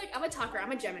much. I'm just like, I'm a talker.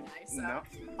 I'm a Gemini, so. No.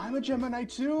 I'm a Gemini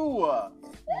too.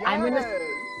 I'm Yes.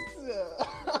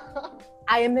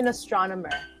 I am an astronomer.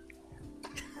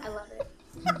 I love it.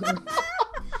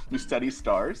 You study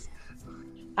stars?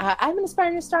 I'm an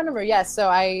aspiring astronomer, yes. So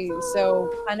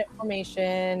planet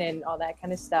formation and all that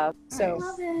kind of stuff. So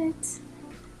Love it.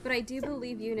 But I do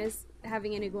believe Eunice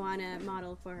having an iguana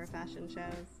model for her fashion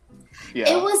shows. Yeah.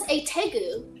 It was a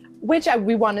tegu. which I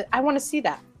want to see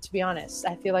that, to be honest.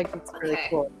 I feel like it's really Okay.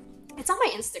 cool. It's on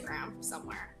my Instagram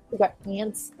somewhere. We got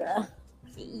Insta.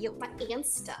 My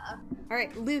Insta. All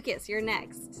right, Lucas, you're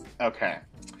next. Okay.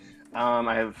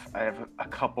 I have a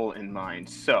couple in mind.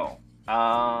 So,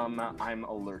 I'm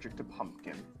allergic to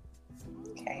pumpkin.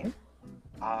 Okay.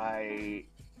 I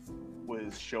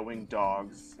was showing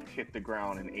dogs hit the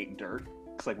ground and ate dirt.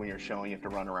 It's like when you're showing, you have to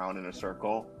run around in a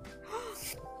circle.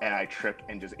 And I tripped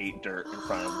and just ate dirt in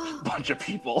front of a bunch of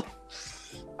people.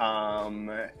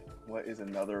 What is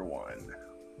another one?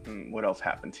 What else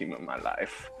happened to me in my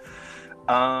life?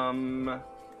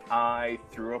 I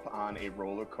threw up on a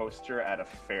roller coaster at a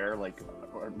fair, like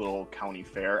a little county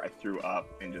fair. I threw up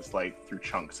and just like threw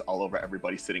chunks all over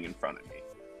everybody sitting in front of me.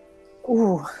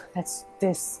 Ooh, that's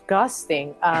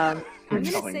disgusting. I'm gonna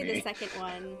telling say me. the second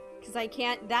one because I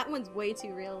can't. That one's way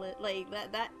too real. Like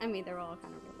that. I mean, they're all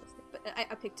kind of realistic, but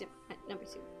I picked it at number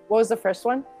 2. What was the first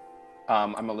one?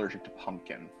 I'm allergic to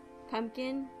pumpkin.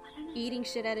 Pumpkin, eating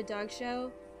shit at a dog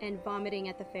show, and vomiting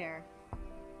at the fair.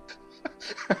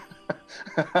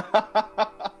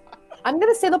 I'm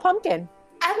gonna say the pumpkin.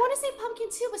 I want to say pumpkin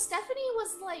too, but Stephanie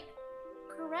was like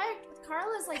correct.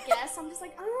 Carla's like yes. I'm just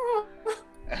like oh.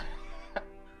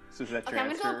 So is that Okay, your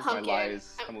I'm gonna answer? go with pumpkin. My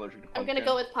lies. I'm allergic to I'm pumpkin. gonna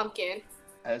go with pumpkin.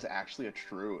 That is actually a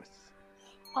truth.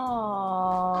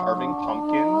 Aww. Carving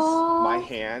pumpkins, my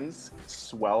hands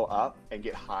swell up and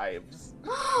get hives.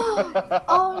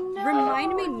 Oh no!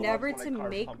 Remind me I love never when I to carve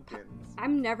make. pumpkins.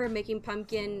 I'm never making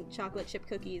pumpkin chocolate chip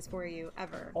cookies for you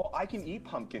ever. Oh, I can eat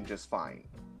pumpkin just fine.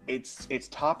 It's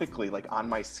topically like on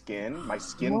my skin. My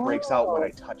skin breaks out when I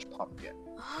touch pumpkin.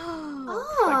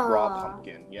 Oh. Like raw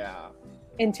pumpkin, yeah.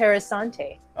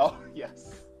 Interessante. Oh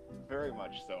yes, very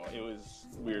much so. It was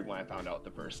weird when I found out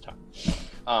the first time.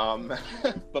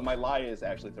 But my lie is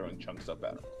actually throwing chunks up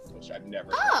at them, which I've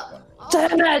never done.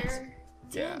 Damn it!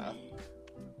 Yeah.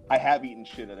 I have eaten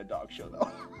shit at a dog show though.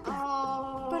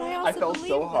 Oh. But I also I felt believe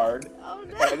so that. hard, Oh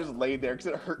and I no! just laid there because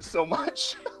it hurt so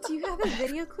much. Do you have a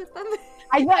video clip of it?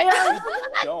 I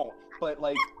don't, but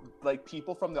like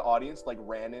people from the audience like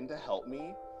ran in to help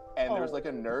me, and there was like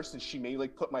a nurse, and she made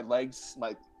like put my legs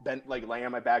like bent, like laying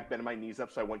on my back, bending my knees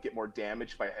up so I wouldn't get more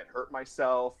damage if I had hurt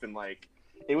myself, and like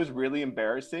it was really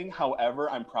embarrassing. However,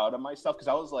 I'm proud of myself because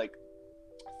I was like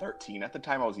 13 at the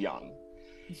time. I was young,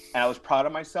 and I was proud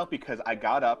of myself because I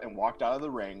got up and walked out of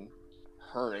the ring,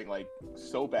 hurting like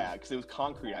so bad because it was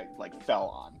concrete I like fell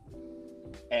on.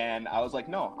 And I was like,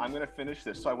 no, I'm going to finish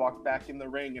this. So I walked back in the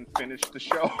ring and finished the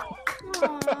show.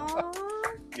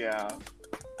 Aww. Yeah.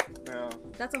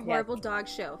 That's a horrible dog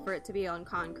show for it to be on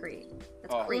concrete.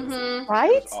 That's Oh. crazy. Mhm.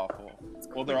 Right? It's awful.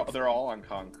 Well, they're all on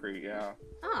concrete, yeah.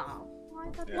 Oh. Well,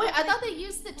 I thought Yeah. Wait, I thought they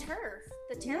used the turf.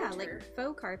 The Yeah, turf. like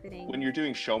faux carpeting. When you're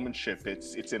doing showmanship,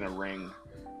 it's in a ring.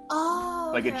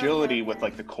 Oh. Like okay, agility okay, with okay.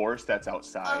 like the course that's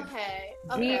outside. Okay.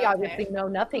 We Okay. obviously know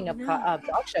nothing of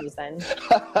dog shows then.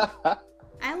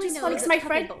 I only Just know funny, it's 'cause my puppy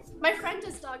friend, bowl. my friend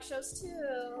does dog shows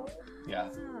too.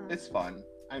 Yeah, Ah. it's fun.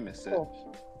 I miss it.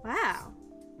 Cool. Wow.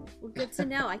 Well, good to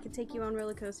know. I could take you on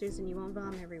roller coasters and you won't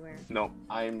vomit everywhere. No,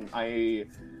 I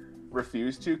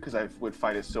refuse to because I would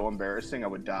find it so embarrassing. I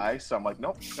would die. So I'm like,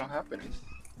 nope, it's not happening.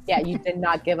 Yeah, you did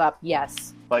not give up.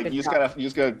 Yes. Like Good you just job.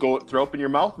 gotta go throw up in your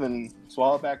mouth and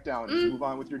swallow it back down. Just Mm. move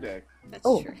on with your day. That's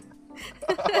Oh. true.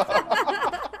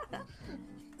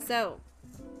 So,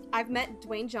 I've met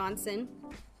Dwayne Johnson.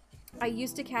 I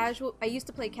used to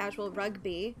play casual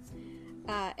rugby,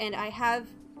 and I have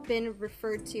been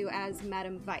referred to as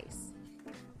Madam Vice.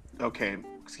 Okay,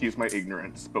 excuse my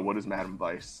ignorance, but what is Madam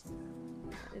Vice?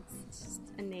 It's just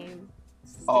a name.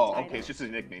 It's just a Oh, title. okay, it's just a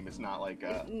nickname. It's not like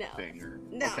a No. thing or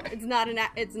No, okay. it's not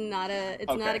not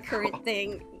Okay, a current cool.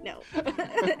 thing. No.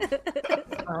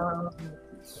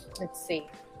 Let's see.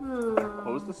 What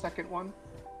was the second one?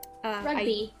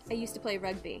 Rugby. I used to play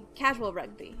rugby, casual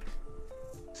rugby.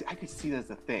 See, I could see that as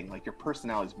a thing. Like your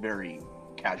personality is very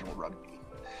casual rugby.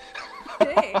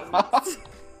 Thanks.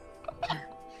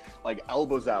 Like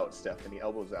elbows out, Stephanie.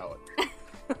 Elbows out.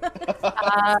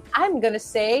 I'm gonna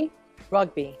say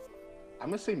rugby. I'm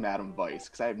gonna say Madam Vice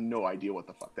because I have no idea what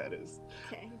the fuck that is.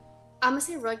 Okay. I'm gonna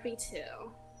say rugby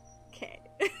too. Okay.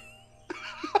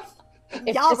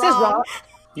 If Y'all this is wrong. wrong,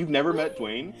 You've never met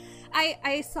Dwayne?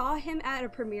 I saw him at a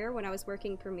premiere when I was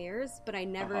working premieres, but I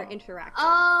never Uh-huh. interacted.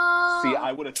 Oh. See,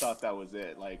 I would have thought that was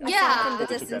it. Like, I Yeah. saw him in the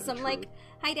totally took that distance. as I'm like, truth.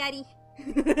 "Hi, Daddy."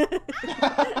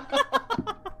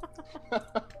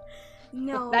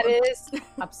 No. That is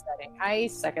upsetting. I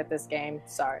suck at this game.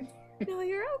 Sorry. No,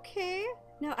 you're okay.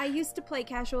 No, I used to play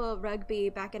casual rugby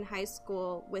back in high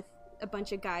school with a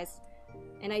bunch of guys,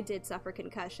 and I did suffer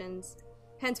concussions.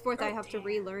 Henceforth, I have to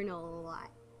relearn a lot,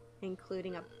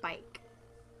 including a bike.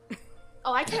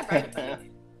 Oh, I can't ride a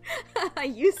bike. I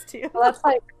used to. Well, that's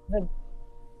like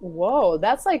whoa,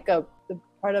 that's like the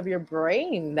part of your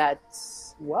brain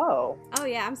that's, whoa. Oh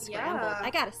yeah, I'm scrambled. Yeah. I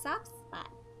got a soft spot.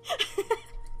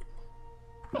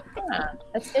 Yeah,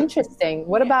 that's interesting.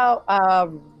 What about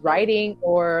writing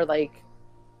or like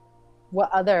what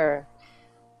other?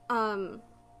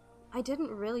 I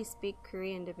didn't really speak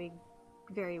Korean to be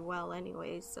very well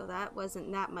anyways, so that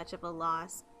wasn't that much of a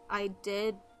loss. I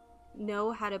did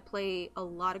know how to play a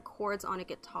lot of chords on a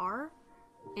guitar,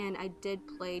 and I did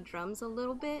play drums a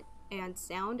little bit and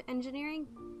sound engineering,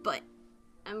 but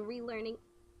I'm relearning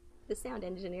the sound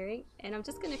engineering, and I'm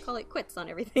just gonna call it quits on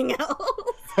everything else.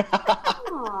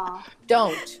 Aw.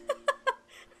 Don't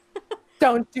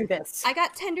do this. I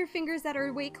got tender fingers that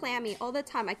are way clammy all the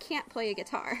time. I can't play a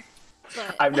guitar.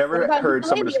 But I've never What about heard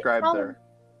someone ukulele?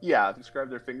 describe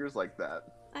their fingers like that.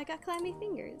 I got clammy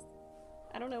fingers.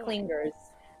 I don't know why. Clingers.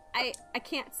 I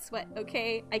can't sweat,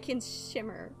 okay? I can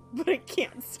shimmer, but I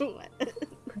can't sweat.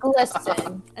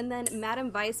 Listen. And then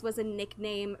Madam Vice was a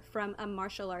nickname from a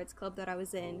martial arts club that I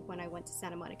was in when I went to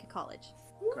Santa Monica College.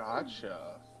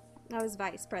 Gotcha. I was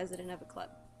vice president of a club.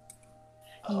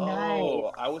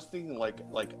 Oh, I was thinking like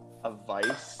a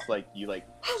vice, like you like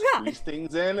Oh, God. squeeze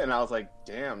things in, and I was like,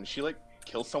 damn, did she like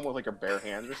kill someone with like her bare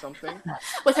hands or something?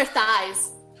 With her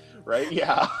thighs. Right?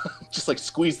 Yeah. Just like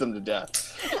squeeze them to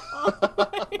death. Oh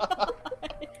my God.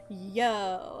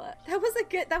 Yo, that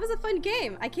was a fun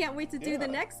game. I can't wait to do the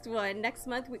Yeah. next one. Next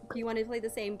month, you want to play the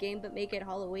same game but make it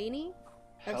Halloween-y?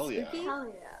 Or Hell yeah. spooky? Hell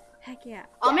yeah. Heck yeah.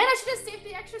 Oh man, I should have saved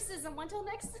the exorcism one till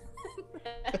next.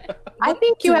 I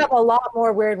think you have a lot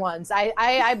more weird ones.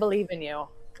 I believe in you.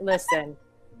 Listen,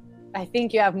 I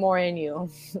think you have more in you.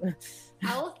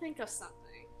 I will think of something.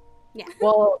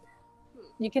 Well,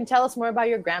 you can tell us more about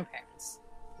your grandparents,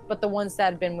 but the ones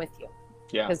that have been with you,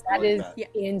 Yeah. because I that like is that. Yeah.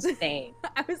 insane.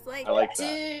 I was like, I like that.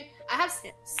 Dude, I have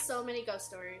so many ghost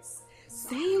stories.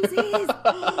 samesies.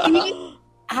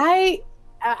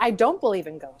 I don't believe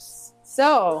in ghosts,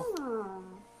 so Oh,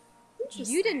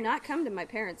 You did not come to my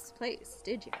parents' place,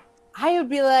 did you? I would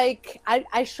be like,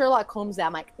 I Sherlock Holmes that.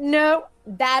 I'm like, no,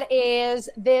 that is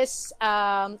this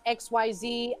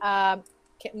XYZ,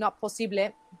 not possible.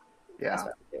 That's Yeah.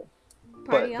 what I do.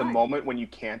 Party But the on. moment when you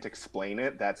can't explain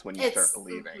it, that's when you start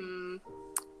believing. mhm.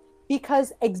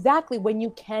 Because exactly when you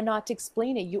cannot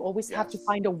explain it, you always have to Yes.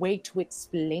 find a way to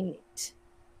explain it.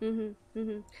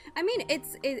 I mean,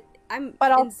 I'm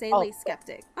But I'll- insanely oh.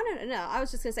 skeptic. Oh, no. I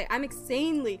was just gonna say, I'm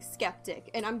insanely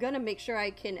skeptic, and I'm gonna make sure I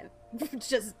can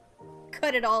just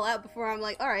cut it all out before I'm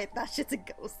like, alright, that shit's a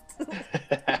ghost.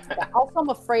 Yeah, also, I'm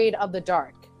afraid of the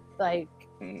dark, like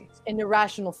Mm. an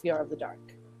irrational fear of the dark,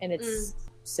 and it's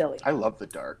silly. I love the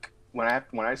dark. When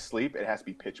I sleep, it has to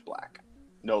be pitch black,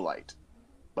 no light,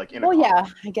 like in a Well, car.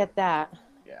 yeah, I get that,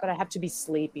 Yeah. but I have to be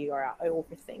sleepy or I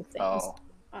overthink things. Oh,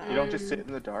 you don't just sit in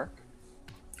the dark.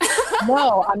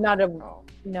 No, I'm not a Oh,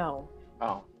 no.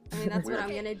 oh. I mean, that's Weird. what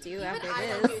I'm gonna do Even after I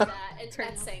don't this. do that, and Turn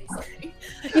that's saying something.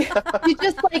 You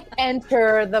just like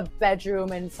enter the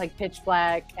bedroom and it's like pitch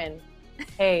black, and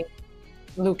hey,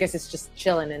 Lucas is just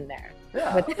chilling in there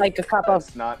Yeah. with like a cup of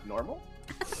That's not normal.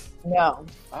 no.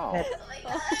 Oh, That's- Oh my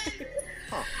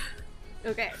God.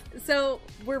 Okay, so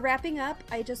we're wrapping up.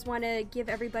 I just want to give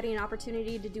everybody an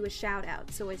opportunity to do a shout out.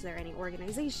 So, is there any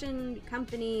organization,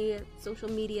 company, social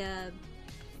media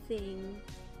thing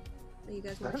that you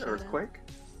guys is want that to an shout out? earthquake?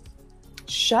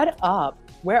 Shut up.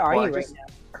 Where are Well, you I right just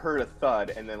now? heard a thud,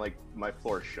 and then like my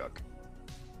floor shook.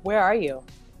 Where are you?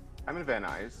 I'm in Van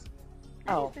Nuys.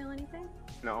 I Oh. didn't feel anything.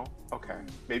 No? Okay.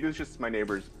 Maybe it was just my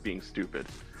neighbors being stupid.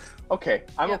 Okay,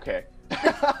 I'm Yeah. okay.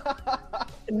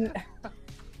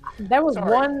 There was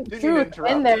Sorry, one didn't mean to truth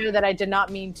interrupt. in there that I did not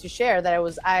mean to share.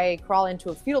 That I crawl into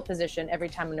a fetal position every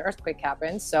time an earthquake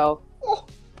happens. So, Oh.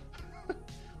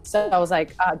 so I was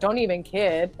like, don't even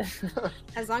kid.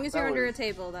 As long as That you're under a was-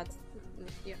 table, that's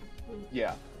yeah.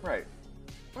 Yeah, right,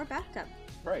 Or bathtub.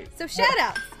 right. So shout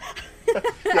outs.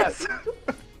 Yes.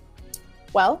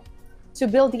 Well, to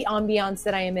build the ambiance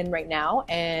that I am in right now,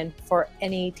 and for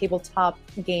any tabletop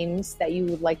games that you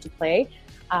would like to play,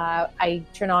 I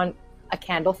turn on a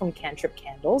candle from Cantrip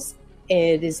Candles.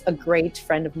 It is a great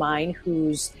friend of mine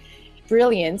whose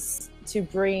brilliance to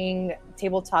bring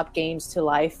tabletop games to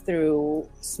life through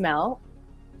smell.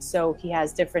 So he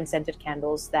has different scented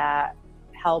candles that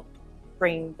help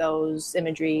bring those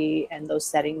imagery and those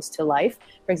settings to life.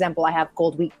 For example, I have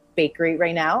Gold Wheat Bakery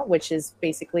right now, which is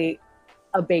basically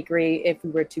a bakery if we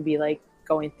were to be like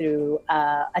going through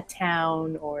a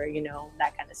town or, you know,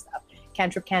 that kind of stuff.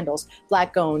 Cantrip Candles,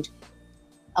 Black owned,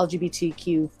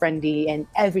 LGBTQ friendly, and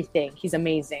everything. He's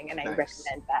amazing, and I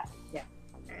recommend that. Yeah.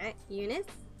 All right, Eunice.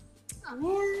 Oh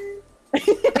man.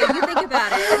 Okay, you think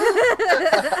about it.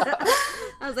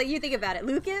 I was like, you think about it,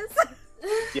 Lucas.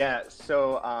 Yeah.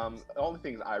 So all the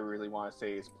things I really want to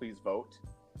say is please vote.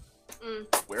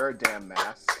 Wear a damn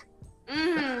mask.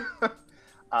 And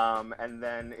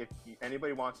then if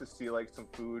anybody wants to see like some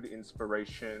food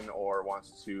inspiration or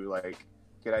wants to like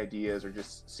get ideas or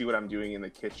just see what I'm doing in the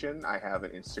kitchen, I have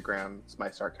an Instagram. It's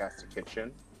my Sarcastic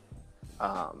Kitchen.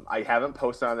 I haven't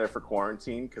posted on there for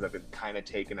quarantine because I've been kind of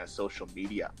taking a social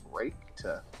media break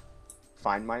to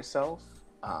find myself.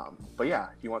 But yeah,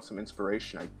 if you want some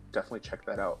inspiration, I definitely check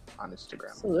that out on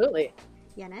Instagram. Absolutely.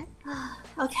 Yana?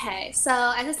 Okay, so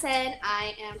as I said,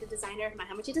 I am the designer of My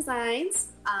Hamachi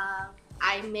Designs.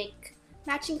 I make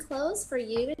matching clothes for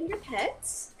you and your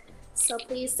pets. So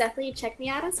please definitely check me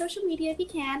out on social media if you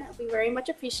can. It'll be very much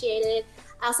appreciated.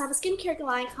 I also have a skincare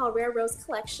line called Rare Rose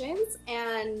Collections,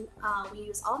 and we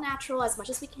use all natural as much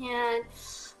as we can.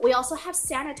 We also have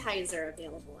sanitizer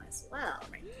available as well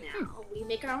right now. We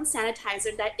make our own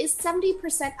sanitizer that is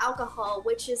 70% alcohol,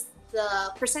 which is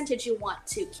the percentage you want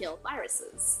to kill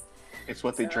viruses. It's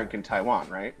what they drink in Taiwan,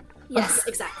 right? Yes,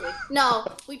 exactly. No,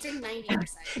 we drink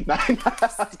 90%. I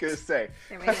was going to say.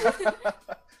 There we go.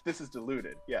 This is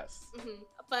diluted, yes.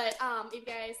 But if you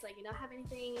guys like, you know, have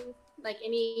anything, like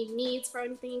any needs for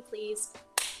anything, please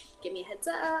give me a heads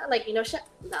up. Like, you know, check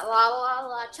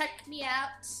me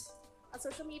out on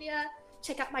social media.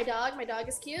 Check out my dog. My dog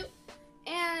is cute.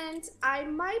 And I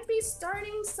might be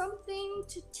starting something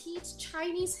to teach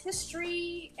Chinese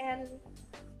history and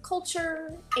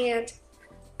culture and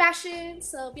fashion.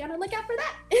 So be on the lookout for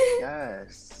that.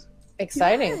 Yes.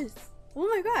 Exciting. Yes. Oh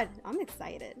my god, I'm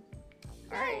excited.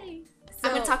 All right. So,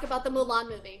 I'm going to talk about the Mulan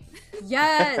movie.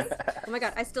 Yes. Oh my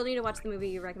god, I still need to watch the movie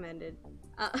you recommended.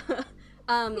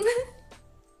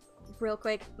 Real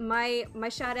quick, my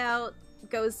shout out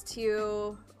goes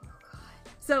to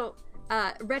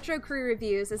Retro Crew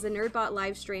Reviews is a Nerdbot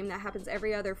live stream that happens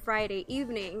every other Friday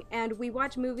evening, and we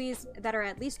watch movies that are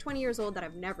at least 20 years old that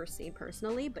I've never seen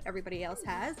personally, but everybody else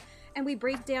has, and we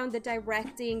break down the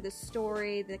directing, the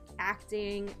story, the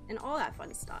acting, and all that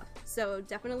fun stuff. So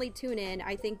definitely tune in.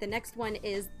 I think the next one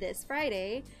is this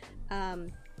Friday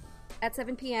at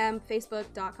 7 p.m.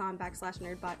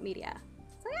 facebook.com/nerdbotmedia.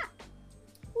 So yeah.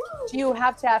 Do you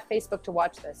have to have Facebook to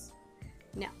watch this?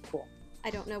 No. Cool. I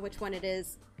don't know which one it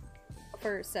is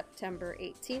for September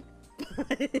 18th.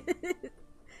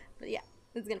 But yeah,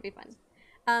 it's gonna be fun.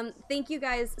 Thank you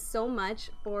guys so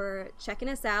much for checking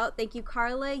us out. Thank you,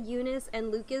 Carla, Eunice, and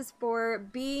Lucas for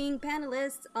being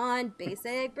panelists on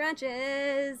Basic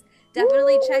Brunches.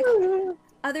 Definitely check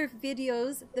other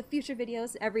videos, the future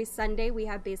videos. Every Sunday we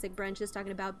have Basic Brunches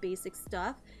talking about basic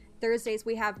stuff. Thursdays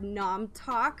we have Nom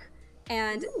Talk.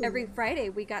 And every Friday,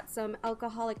 we got some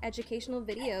alcoholic educational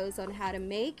videos on how to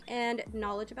make and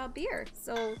knowledge about beer.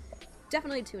 So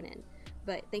definitely tune in.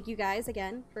 But thank you guys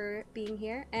again for being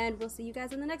here, and we'll see you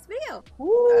guys in the next video.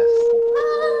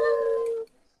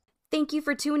 Thank you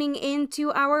for tuning in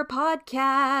to our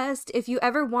podcast. If you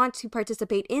ever want to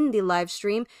participate in the live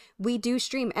stream, we do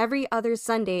stream every other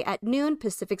Sunday at noon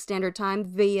Pacific Standard Time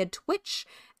via Twitch.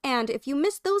 And if you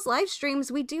missed those live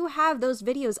streams, we do have those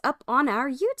videos up on our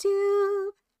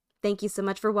YouTube. Thank you so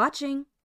much for watching.